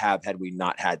would have had we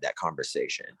not had that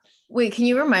conversation. Wait, can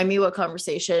you remind me what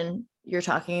conversation you're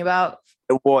talking about?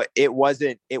 Well, it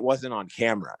wasn't on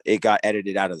camera. It got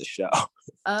edited out of the show.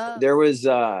 There was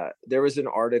an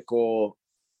article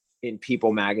in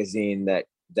People magazine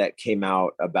that came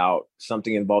out about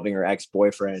something involving her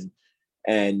ex-boyfriend,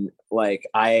 and like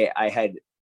I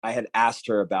had asked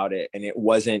her about it, and it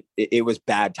was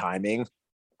bad timing.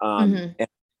 And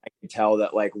I could tell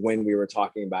that like when we were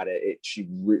talking about it, she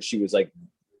was like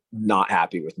not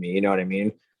happy with me. You know what I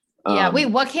mean? Yeah. Wait,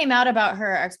 what came out about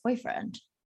her ex-boyfriend?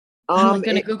 I'm like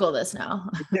gonna Google this now.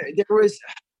 there was.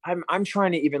 I'm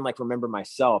trying to even like remember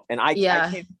myself, and I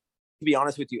can't. To be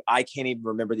honest with you, I can't even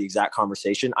remember the exact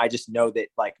conversation. I just know that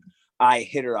like I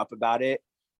hit her up about it.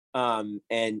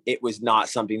 And it was not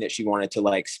something that she wanted to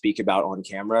like speak about on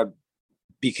camera,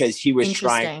 because he was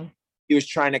trying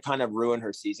to kind of ruin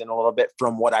her season a little bit.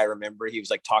 From what I remember, he was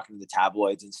like talking to the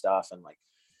tabloids and stuff. And like,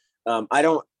 I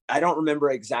don't remember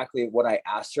exactly what I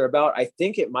asked her about. I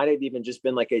think it might've even just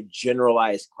been like a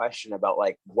generalized question about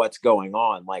like, what's going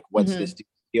on? Like, what's this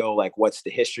deal? Like, what's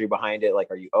the history behind it? Like,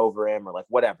 are you over him or like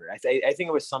whatever? I think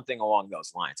it was something along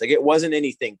those lines. Like, it wasn't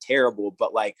anything terrible,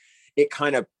 but like it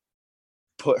kind of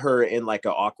put her in like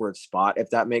an awkward spot, if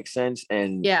that makes sense.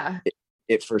 And yeah,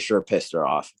 it for sure pissed her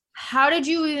off. How did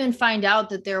you even find out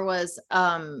that there was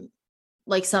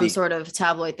like some sort of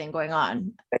tabloid thing going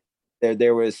on?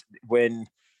 There was, when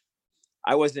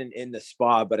I wasn't in the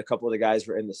spa, but a couple of the guys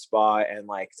were in the spa, and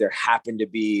like there happened to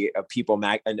be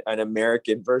an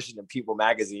American version of People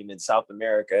magazine in South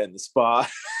America in the spa.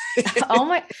 Oh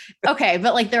my, okay.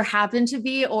 But like there happened to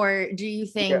be, or do you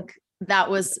think that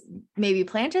was maybe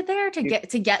planted there to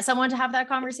get someone to have that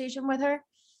conversation with her?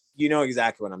 You know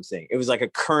exactly what I'm saying. It was like a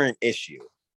current issue.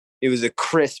 It was a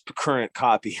crisp current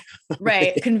copy.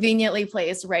 Right. Conveniently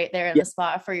placed right there in the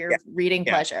spot for your reading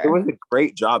pleasure. It was a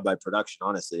great job by production,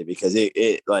 honestly, because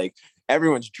it like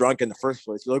everyone's drunk in the first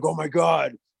place. You're like, oh my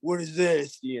God, what is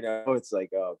this? You know, it's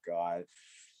like, oh God.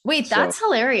 Wait, that's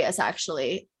hilarious,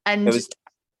 actually. And it was, I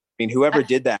mean, whoever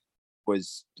did that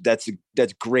that's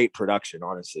great production,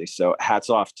 honestly. So hats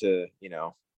off to, you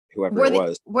know, whoever it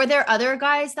was. Were there other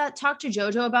guys that talked to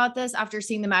JoJo about this after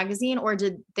seeing the magazine, or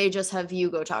did they just have you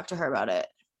go talk to her about it?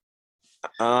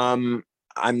 I'm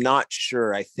not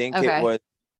sure. I think it was,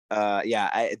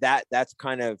 that's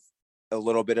kind of a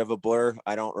little bit of a blur.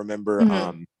 I don't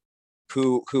remember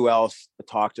who else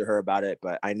talked to her about it,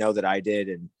 but I know that I did,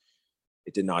 and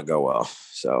it did not go well.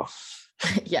 So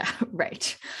yeah,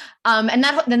 right. And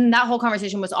that whole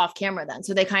conversation was off camera then.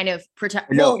 So they kind of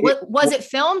was it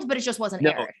filmed, but it just wasn't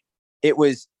aired? It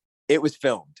was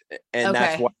filmed. And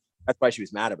that's why she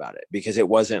was mad about it, because it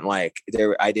wasn't like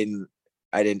I didn't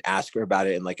ask her about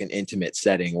it in like an intimate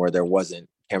setting where there wasn't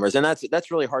cameras. And that's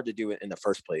really hard to do it in the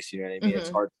first place. You know what I mean? It's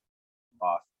hard to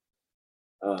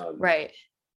off. Right.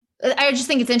 I just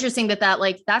think it's interesting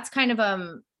that's kind of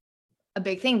a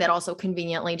big thing that also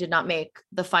conveniently did not make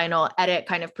the final edit,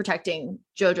 kind of protecting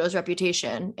JoJo's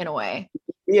reputation in a way.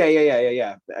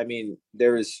 Yeah. I mean,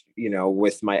 there was, you know,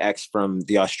 with my ex from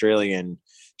the Australian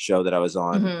show that I was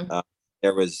on,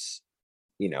 there was,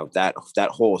 you know, that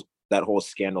whole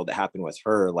scandal that happened with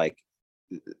her, like,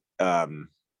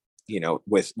 you know,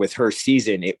 with her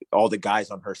season, all the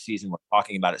guys on her season were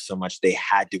talking about it so much they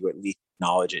had to at least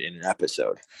acknowledge it in an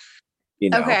episode. You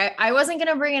know? Okay, I wasn't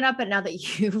going to bring it up, but now that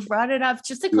you've brought it up,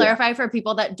 just to clarify for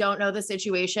people that don't know the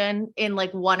situation in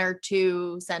like one or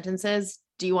two sentences,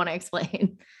 do you want to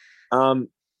explain?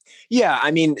 Yeah,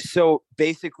 I mean, so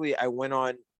basically I went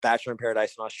on Bachelor in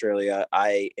Paradise in Australia.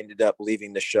 I ended up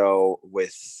leaving the show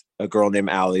with a girl named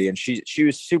Allie, and she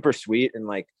was super sweet. And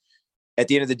like, at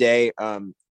the end of the day,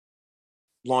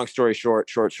 long story short,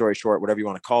 whatever you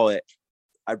want to call it,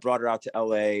 I brought her out to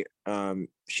LA.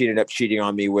 She ended up cheating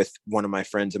on me with one of my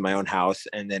friends in my own house.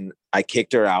 And then I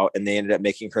kicked her out, and they ended up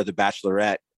making her the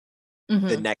Bachelorette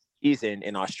the next season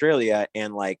in Australia.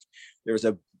 And like, there was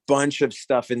a bunch of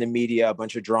stuff in the media, a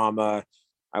bunch of drama.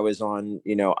 I was on,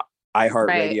 you know,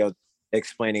 iHeartRadio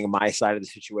explaining my side of the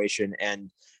situation,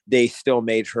 and they still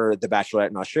made her the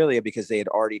Bachelorette in Australia because they had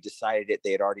already decided it.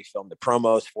 They had already filmed the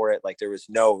promos for it. Like there was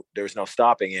no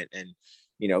stopping it. And,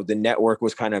 you know, the network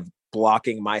was kind of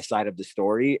blocking my side of the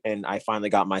story. And I finally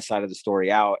got my side of the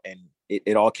story out, and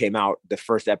it all came out the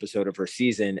first episode of her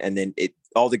season. And then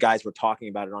all the guys were talking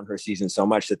about it on her season so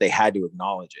much that they had to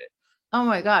acknowledge it. Oh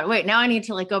my God. Wait, now I need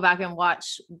to like go back and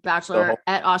watch Bachelor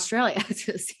at Australia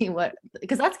to see what,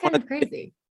 because that's kind of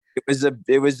crazy.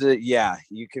 It was a, yeah,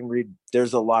 you can read,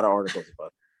 there's a lot of articles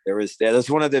about it. That's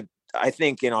one of the, I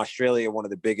think in Australia, one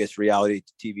of the biggest reality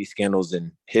TV scandals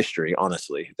in history,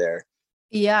 honestly, there.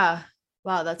 Yeah.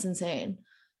 Wow. That's insane.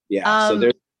 Yeah. So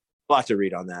there's a lot to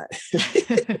read on that.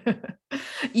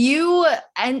 You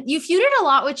feuded a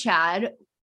lot with Chad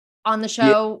on the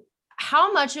show. Yeah.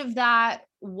 How much of that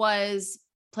was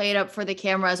played up for the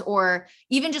cameras or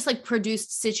even just like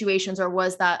produced situations, or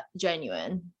was that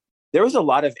genuine? There was a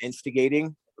lot of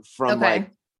instigating from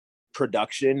like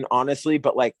production, honestly,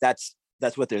 but like that's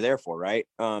what they're there for, right?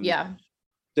 Yeah.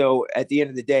 So at the end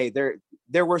of the day,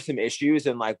 there were some issues,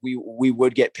 and like we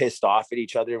would get pissed off at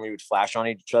each other, and we would flash on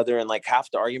each other, and like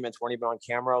half the arguments weren't even on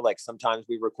camera. Like sometimes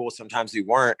we were cool, sometimes we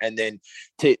weren't. And then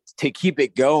to keep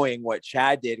it going, what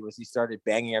Chad did was he started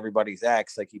banging everybody's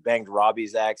ex. Like he banged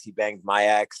Robbie's ex, he banged my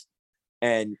ex,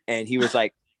 and he was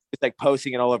like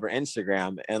posting it all over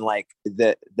Instagram. And like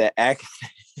the ex,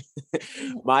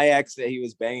 my ex that he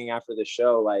was banging after the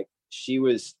show, like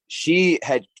she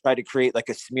had tried to create like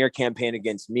a smear campaign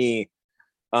against me,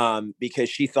 because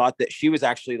she thought that she was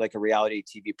actually like a reality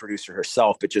TV producer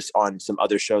herself, but just on some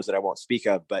other shows that I won't speak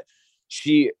of. But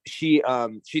she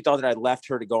thought that I left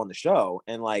her to go on the show,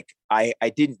 and like I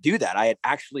didn't do that. I had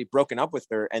actually broken up with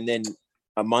her, and then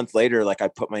a month later, like I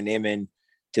put my name in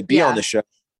to be on the show.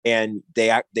 And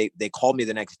they called me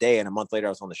the next day, and a month later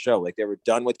I was on the show. Like they were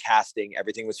done with casting,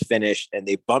 everything was finished, and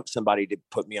they bumped somebody to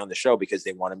put me on the show because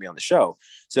they wanted me on the show.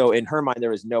 So in her mind, there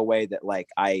was no way that like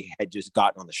I had just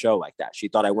gotten on the show like that. She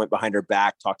thought I went behind her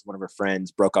back, talked to one of her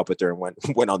friends, broke up with her, and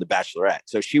went on The Bachelorette.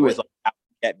 So she was like, out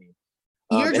to get me.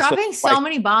 You're dropping so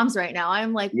many bombs right now.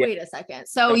 I'm like, wait a second.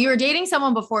 So you were dating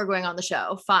someone before going on the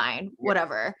show. Fine,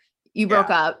 whatever. You broke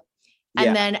up,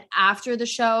 and then after the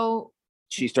show,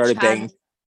 she started banging.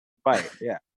 Right.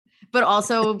 Yeah. But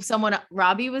also someone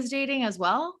Robbie was dating as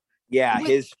well. Yeah.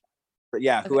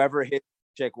 Whoever his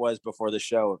chick was before the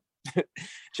show,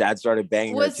 Chad started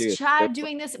banging her too. Was Chad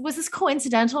doing this? Was this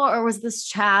coincidental, or was this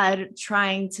Chad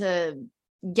trying to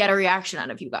get a reaction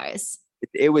out of you guys?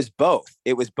 It was both.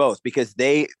 It was both, because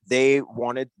they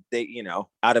wanted,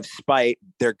 out of spite,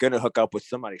 they're going to hook up with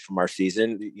somebody from our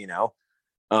season,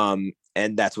 and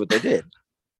that's what they did.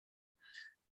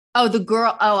 Oh, the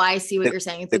girl. Oh, I see what you're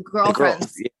saying. The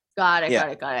girlfriends. Yeah. Got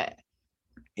it.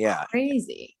 Yeah.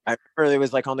 Crazy. I remember it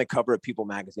was like on the cover of People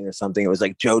magazine or something. It was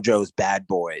like JoJo's Bad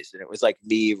Boys. And it was like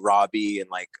me, Robbie, and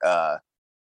like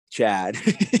Chad.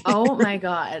 Oh my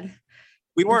God.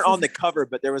 We weren't on the cover,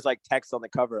 but there was like text on the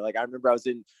cover. Like I remember I was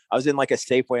in like a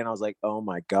Safeway, and I was like, oh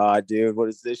my God, dude, what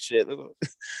is this shit?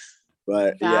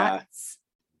 But that's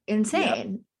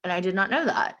insane. And I did not know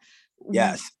that.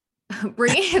 Yes.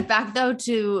 Bringing it back though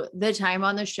to the time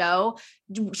on the show,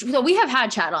 so we have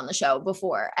had Chad on the show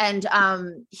before, and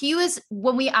he was,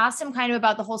 when we asked him kind of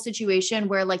about the whole situation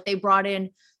where like they brought in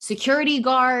security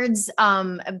guards,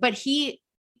 but he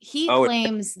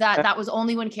claims that was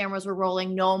only when cameras were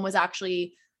rolling. No one was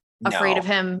actually afraid of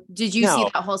him. Did you see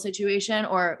that whole situation,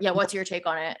 or what's your take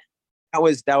on it? That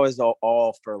was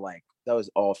all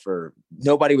for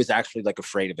nobody was actually like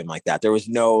afraid of him like that. There was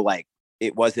no like,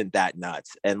 it wasn't that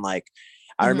nuts. And like,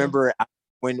 I remember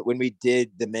when we did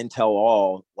the Men Tell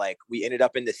All, like we ended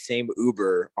up in the same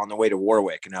Uber on the way to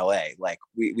Warwick in LA. Like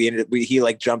he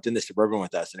like jumped in the Suburban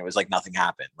with us, and it was like nothing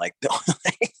happened. Like,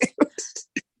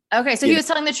 okay. So he was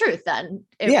telling the truth then.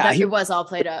 It was all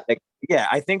played up. Like, yeah.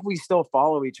 I think we still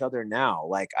follow each other now.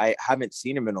 Like I haven't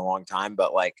seen him in a long time,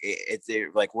 but like it's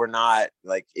like, we're not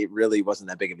like, it really wasn't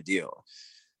that big of a deal.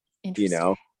 It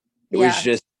was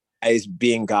just guys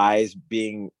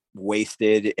being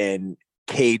wasted and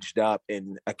caged up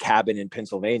in a cabin in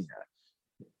Pennsylvania.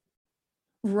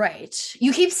 Right.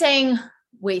 You keep saying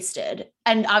wasted.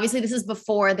 And obviously this is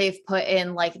before they've put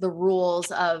in like the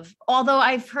rules of, although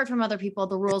I've heard from other people,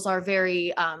 the rules are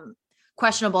very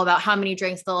questionable about how many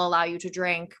drinks they'll allow you to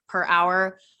drink per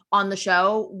hour on the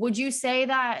show. Would you say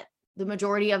that the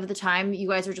majority of the time you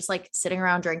guys are just like sitting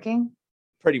around drinking?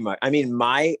 Pretty much. I mean,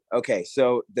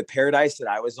 so the Paradise that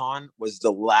I was on was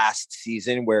the last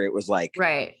season where it was like,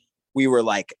 right, we were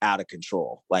like out of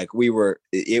control. Like we were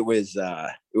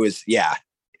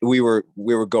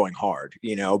going hard,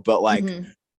 but like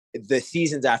the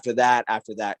seasons after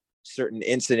that certain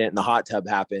incident in the hot tub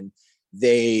happened,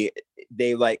 they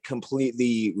like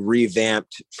completely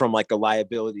revamped from like a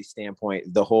liability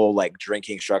standpoint, the whole like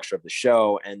drinking structure of the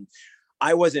show. And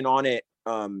I wasn't on it.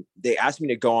 They asked me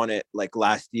to go on it like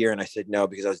last year, and I said no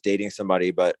because I was dating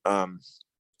somebody. But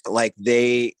like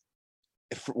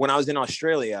when I was in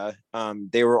Australia,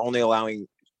 they were only allowing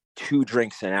 2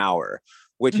 drinks an hour,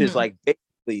 which is like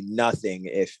basically nothing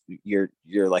if you're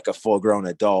like a full grown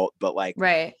adult, but like,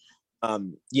 Right.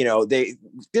 you know,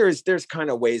 there's kind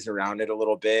of ways around it a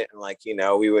little bit. And like, you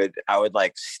know, I would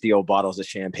like steal bottles of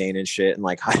champagne and shit and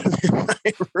like hide them in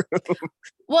my room.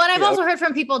 Well, and I've also heard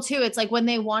from people too. It's like when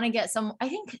they want to get I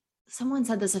think someone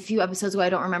said this a few episodes ago, I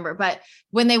don't remember, but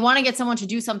when they want to get someone to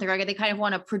do something, right, they kind of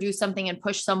want to produce something and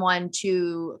push someone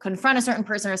to confront a certain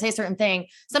person or say a certain thing.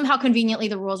 Somehow conveniently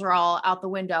the rules are all out the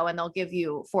window and they'll give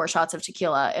you 4 shots of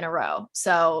tequila in a row.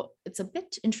 So it's a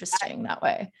bit interesting that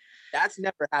way. That's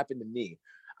never happened to me.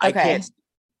 Okay.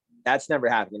 That's never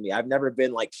happened to me. I've never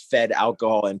been like fed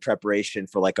alcohol in preparation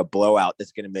for like a blowout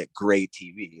that's going to make great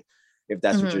TV. If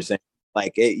that's what you're saying.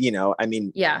 Like, it, you know, I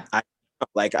mean, yeah,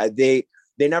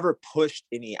 they never pushed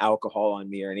any alcohol on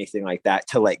me or anything like that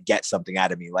to like get something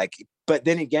out of me. Like, but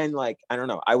then again, like, I don't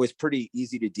know, I was pretty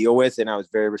easy to deal with and I was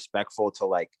very respectful to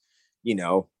like, you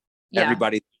know,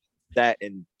 everybody that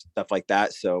and stuff like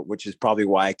that. So, which is probably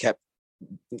why I kept,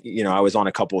 you know, I was on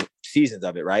a couple seasons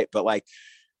of it. Right. But like,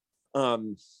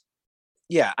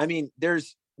 yeah, I mean,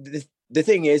 there's the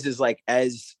thing is like,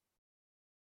 as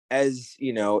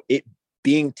you know, it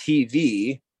being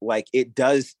TV, like it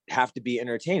does have to be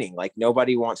entertaining. Like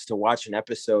nobody wants to watch an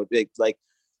episode. Like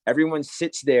everyone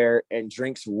sits there and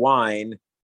drinks wine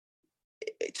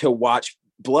to watch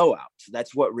blowouts.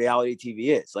 That's what reality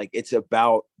TV is. Like it's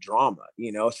about drama,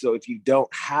 you know? So if you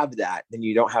don't have that, then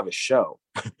you don't have a show.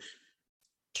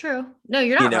 True. No,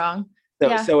 you're not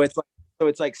wrong. So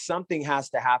it's like something has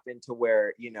to happen to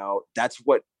where, you know, that's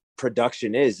what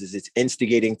production is it's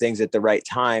instigating things at the right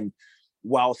time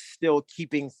while still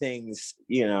keeping things,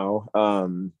 you know,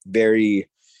 very,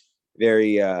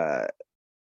 very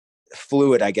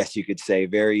fluid, I guess you could say,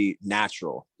 very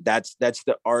natural. That's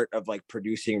the art of like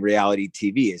producing reality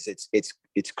TV is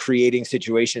it's creating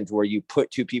situations where you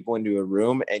put 2 people into a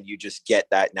room and you just get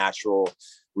that natural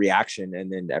reaction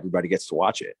and then everybody gets to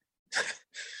watch it.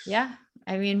 Yeah.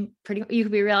 I mean, you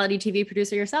could be a reality TV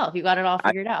producer yourself. You got it all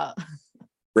figured out.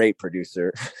 Great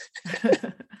producer.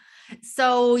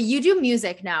 So you do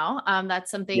music now.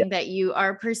 That's something that you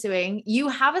are pursuing. You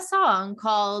have a song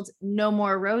called No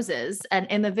More Roses. And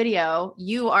in the video,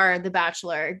 you are the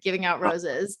Bachelor giving out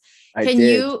roses. Can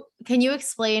you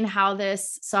explain how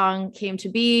this song came to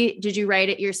be? Did you write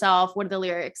it yourself? What do the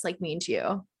lyrics like mean to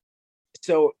you?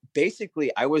 So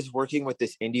basically I was working with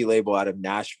this indie label out of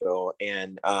Nashville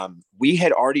and we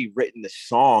had already written the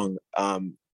song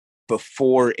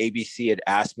before ABC had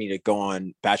asked me to go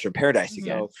on Bachelor in Paradise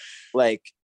again. So, like,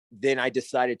 then I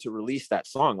decided to release that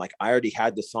song. Like I already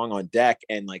had the song on deck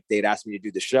and like, they'd asked me to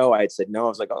do the show. I had said, no, I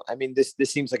was like, oh, I mean, this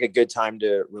seems like a good time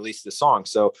to release the song.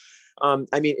 So,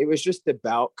 I mean, it was just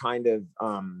about kind of,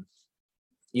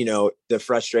 you know, the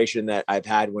frustration that I've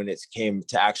had when it came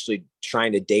to actually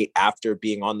trying to date after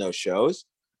being on those shows.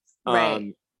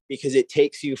 Right. Because it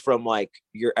takes you from like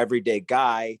your everyday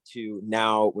guy to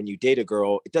now when you date a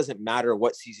girl, it doesn't matter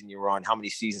what season you were on, how many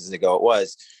seasons ago it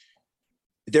was,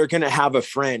 they're going to have a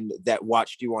friend that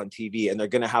watched you on TV and they're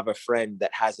going to have a friend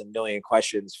that has a million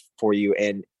questions for you.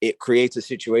 And it creates a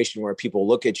situation where people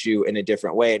look at you in a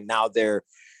different way. And now they're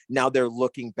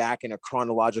looking back in a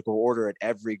chronological order at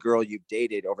every girl you've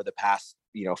dated over the past,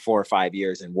 you know, 4 or 5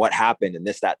 years and what happened and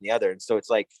this, that, and the other. And so it's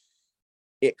like,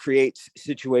 it creates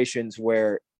situations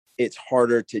where it's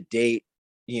harder to date,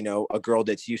 you know, a girl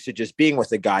that's used to just being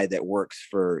with a guy that works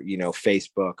for, you know,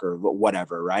 Facebook or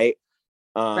whatever. Right.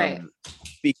 Right.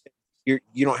 Because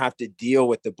you don't have to deal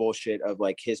with the bullshit of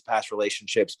like his past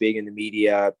relationships, being in the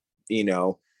media, you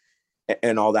know,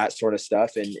 and all that sort of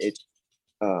stuff. And it's,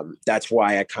 that's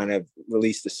why I kind of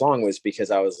released the song, was because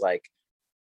I was like,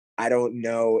 I don't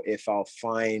know if I'll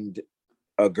find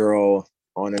a girl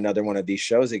on another one of these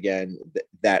shows again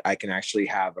that I can actually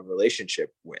have a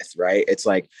relationship with. Right. It's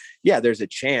like, yeah, there's a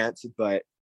chance, but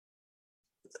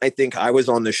I think I was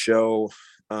on the show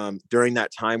during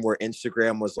that time where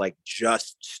Instagram was like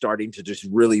just starting to just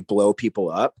really blow people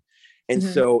up. And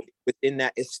so within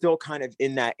that, it's still kind of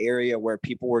in that area where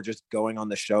people were just going on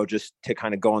the show just to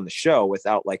kind of go on the show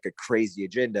without like a crazy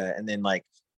agenda. And then like,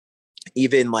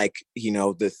 even like, you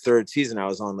know, the 3rd season I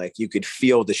was on, like you could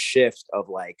feel the shift of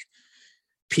like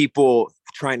people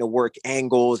trying to work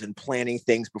angles and planning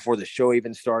things before the show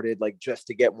even started, like just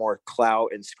to get more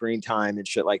clout and screen time and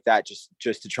shit like that, just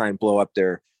to try and blow up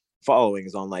their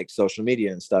followings on like social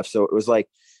media and stuff. So it was like,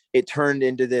 it turned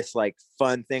into this like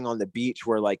fun thing on the beach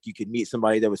where like you could meet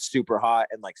somebody that was super hot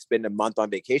and like spend a month on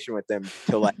vacation with them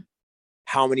to like,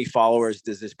 how many followers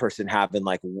does this person have? And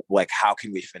like, how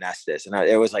can we finesse this? And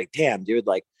it was like, damn, dude,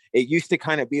 like it used to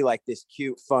kind of be like this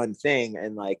cute, fun thing.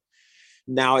 And like,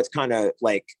 now it's kind of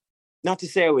like not to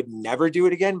say I would never do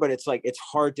it again, but it's like, it's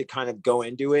hard to kind of go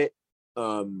into it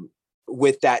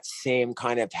with that same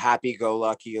kind of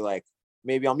happy-go-lucky, like,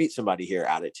 maybe I'll meet somebody here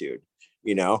attitude.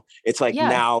 You know, it's like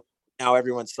now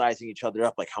everyone's sizing each other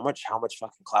up. Like, how much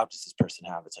fucking clout does this person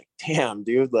have? It's like, damn,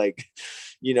 dude. Like,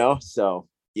 you know, so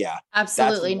yeah,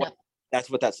 absolutely. That's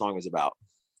what that song is about.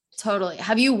 Totally.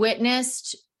 Have you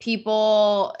witnessed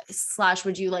people /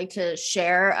 would you like to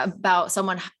share about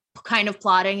someone kind of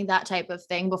plotting that type of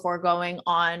thing before going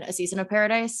on a season of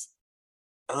Paradise?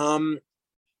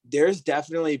 There's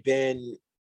definitely been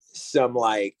some,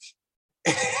 like,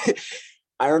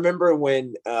 I remember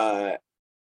when I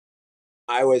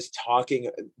was talking,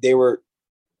 they were,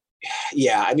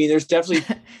 I mean, there's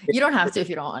definitely, you don't have to if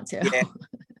you don't want to. Yeah,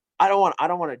 I don't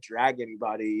want to drag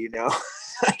anybody, you know.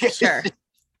 Sure.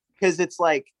 Because it's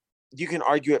like, you can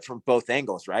argue it from both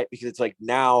angles, right? Because it's like,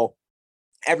 now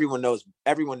everyone knows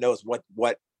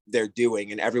what they're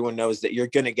doing, and everyone knows that you're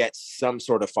going to get some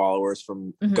sort of followers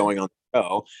from going on the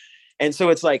show. And so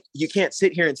it's like, you can't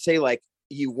sit here and say, like,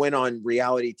 you went on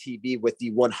reality TV with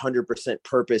the 100%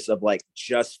 purpose of, like,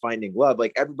 just finding love.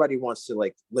 Like, everybody wants to,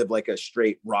 like, live like a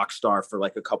straight rock star for,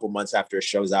 like, a couple months after a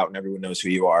show's out and everyone knows who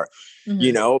you are,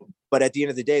 you know? But at the end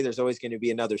of the day, there's always going to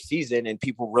be another season, and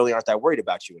people really aren't that worried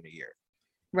about you in a year.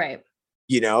 Right.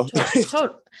 You know?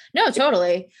 No,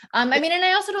 totally. I mean, and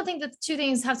I also don't think that the two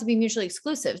things have to be mutually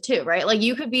exclusive too, right? Like,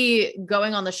 you could be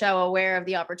going on the show aware of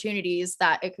the opportunities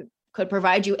that it could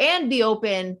provide you and be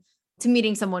open to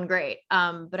meeting someone great.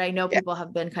 But I know people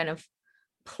have been kind of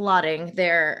plotting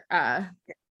their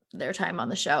time on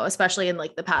the show, especially in,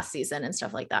 like, the past season and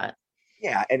stuff like that.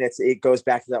 Yeah. And it goes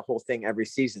back to that whole thing every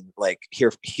season, like,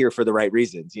 here for the right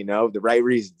reasons, you know, the right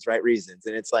reasons.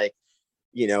 And it's like,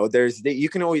 you know, you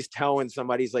can always tell when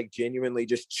somebody's, like, genuinely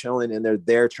just chilling and they're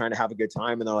there trying to have a good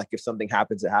time. And they're like, if something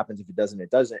happens, it happens. If it doesn't, it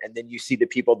doesn't. And then you see the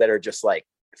people that are just like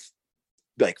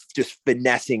just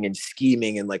finessing and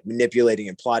scheming and, like, manipulating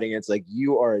and plotting. It's like,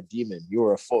 you are a demon. You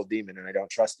are a full demon, and I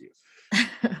don't trust you.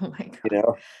 Oh my God. You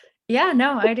know? Yeah,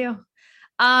 no, I do.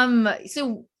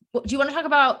 So do you want to talk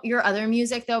about your other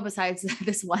music though, besides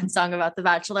this one song about The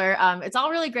Bachelor? It's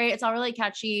all really great. It's all really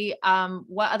catchy.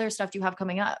 What other stuff do you have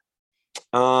coming up?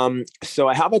 So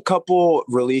I have a couple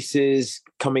releases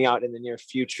coming out in the near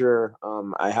future.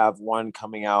 I have one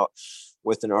coming out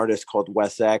with an artist called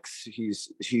Wes X. He's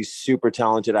super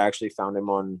talented. I actually found him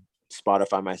on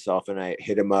Spotify myself, and I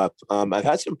hit him up. I've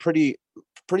had some pretty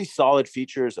solid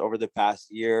features over the past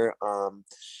year.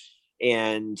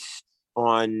 And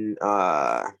on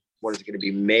what is it going to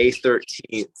be, May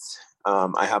 13th,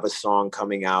 I have a song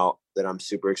coming out that I'm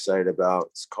super excited about.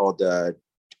 It's called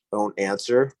Don't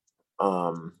Answer.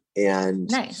 And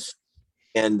nice.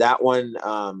 And that one,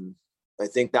 I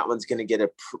think that one's going to get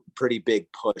a pretty big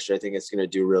push. I think it's going to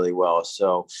do really well.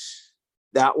 So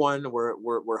that one,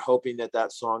 we're hoping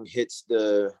that song hits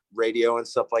the radio and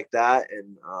stuff like that.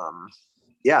 And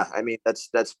yeah, I mean, that's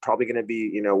probably going to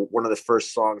be, you know, one of the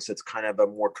first songs that's kind of a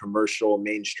more commercial,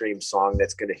 mainstream song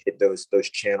that's going to hit those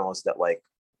channels that, like,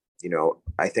 you know,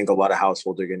 I think a lot of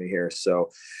households are going to hear. So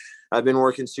I've been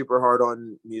working super hard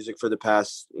on music for the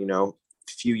past, you know,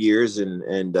 few years,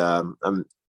 and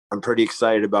I'm pretty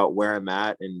excited about where I'm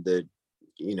at and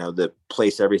the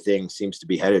place everything seems to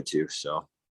be headed to. So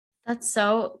that's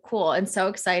so cool and so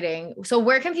exciting. So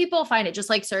where can people find it? Just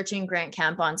like searching Grant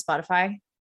Kemp on Spotify?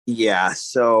 Yeah.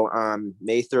 So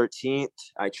May 13th,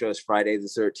 I chose Friday the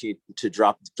 13th to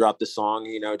drop the song,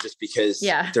 you know, just because.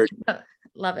 Yeah.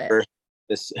 Love it.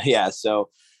 Yeah. So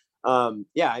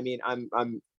yeah, I mean,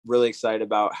 I'm really excited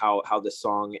about how the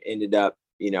song ended up,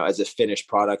 you know, as a finished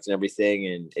product and everything.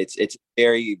 And it's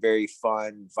very, very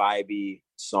fun, vibey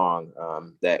song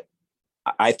that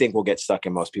I think will get stuck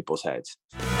in most people's heads.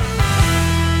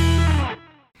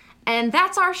 And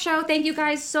that's our show. Thank you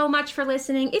guys so much for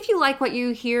listening. If you like what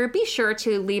you hear, be sure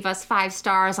to leave us 5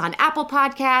 stars on Apple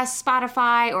Podcasts,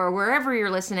 Spotify, or wherever you're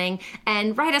listening,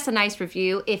 and write us a nice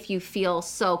review if you feel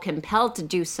so compelled to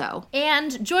do so.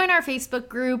 And join our Facebook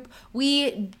group.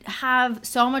 We have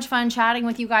so much fun chatting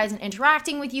with you guys and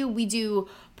interacting with you. We do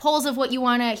polls of what you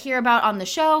want to hear about on the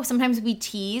show. Sometimes we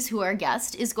tease who our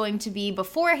guest is going to be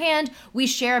beforehand. We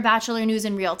share Bachelor news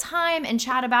in real time and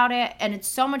chat about it, and it's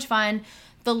so much fun.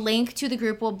 The link to the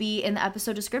group will be in the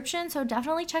episode description, so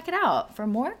definitely check it out for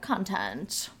more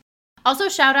content. Also,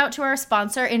 shout out to our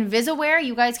sponsor, Invisaware.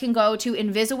 You guys can go to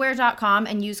invisaware.com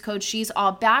and use code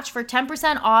She'sAllBatch for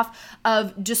 10% off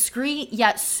of discreet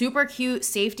yet super cute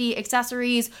safety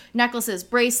accessories, necklaces,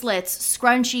 bracelets,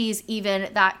 scrunchies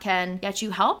even, that can get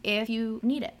you help if you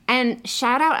need it. And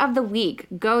shout out of the week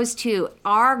goes to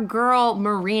our girl,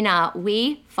 Marina.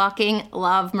 We fucking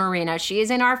love Marina. She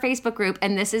is in our Facebook group,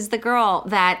 and this is the girl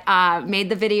that made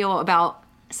the video about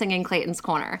singing Clayton's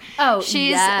Corner. Oh,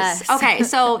 yes. Okay,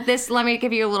 so let me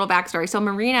give you a little backstory. So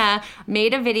Marina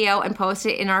made a video and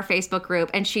posted it in our Facebook group,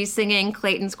 and she's singing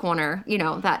Clayton's Corner, you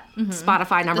know, that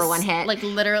Spotify number one hit. Like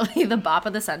literally the bop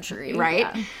of the century. Right?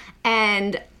 Yeah.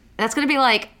 And that's going to be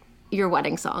like your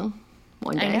wedding song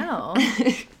one day. I know.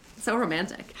 So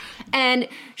romantic. And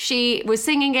she was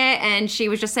singing it, and she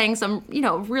was just saying some, you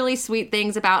know, really sweet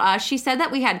things about us. She said that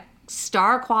we had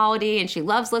star quality, and she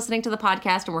loves listening to the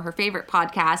podcast, and we're her favorite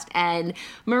podcast. And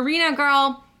Marina,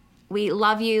 girl, we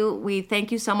love you. We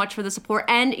thank you so much for the support.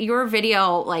 And your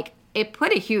video, like, it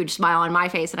put a huge smile on my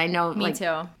face, and I know, Me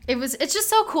too. It's just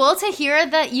so cool to hear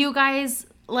that you guys,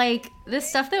 like, this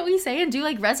stuff that we say and do,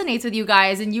 like, resonates with you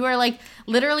guys, and you are, like,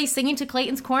 literally singing to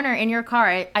Clayton's Corner in your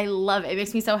car. I love it. It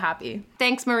makes me so happy.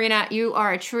 Thanks, Marina. You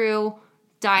are a true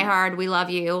diehard. We love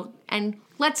you. And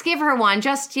let's give her one,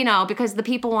 just, you know, because the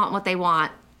people want what they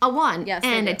want. A 1, yes,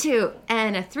 and a 2,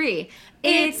 and a 3.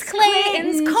 It's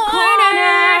Clayton's Corner.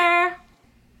 I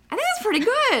think that's pretty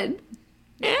good.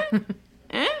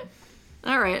 Yeah?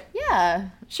 All right. Yeah.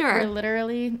 Sure. We're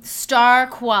literally star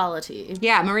quality.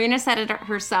 Yeah, Marina said it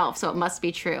herself, so it must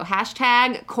be true.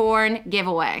 # corn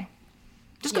giveaway.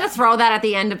 Just gonna throw that at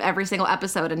the end of every single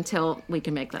episode until we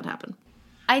can make that happen.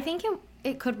 I think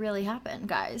it could really happen,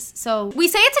 guys. So we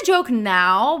say it's a joke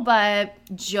now, but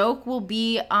joke will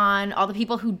be on all the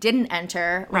people who didn't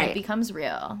enter when it becomes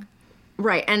real.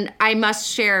 Right, and I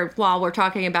must share while we're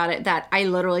talking about it that I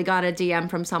literally got a DM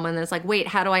from someone that's like, wait,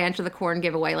 how do I enter the corn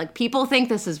giveaway? Like, people think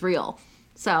this is real.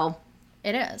 So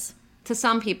it is. To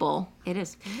some people, it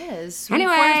is. It is. Sweet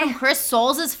Anyway. corn from Chris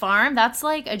Soules' farm, that's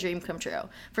like a dream come true.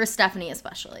 For Stephanie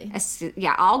especially.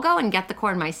 Yeah, I'll go and get the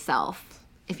corn myself,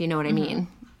 if you know what I mean.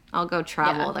 I'll go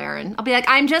travel there, and I'll be like,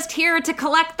 I'm just here to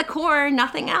collect the corn,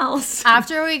 nothing else.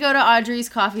 After we go to Audrey's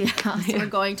coffee house, we're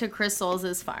going to Chris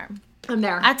Soules' farm. I'm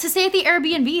there. To stay at the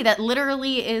Airbnb that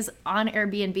literally is on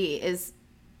Airbnb is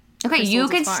okay. Chris You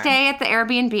Soules' can farm. stay at the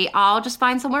Airbnb. I'll just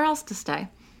find somewhere else to stay.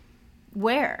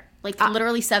 Where? Like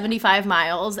literally 75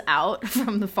 miles out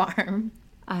from the farm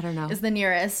I don't know. is the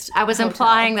nearest. I was hotel.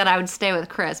 implying that I would stay with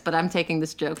Chris, but I'm taking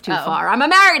this joke too far. I'm a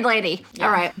married lady. Yeah.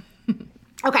 All right.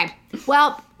 Okay.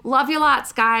 Well, love you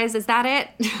lots, guys. Is that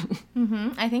it?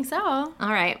 I think so. All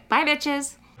right. Bye,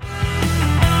 bitches.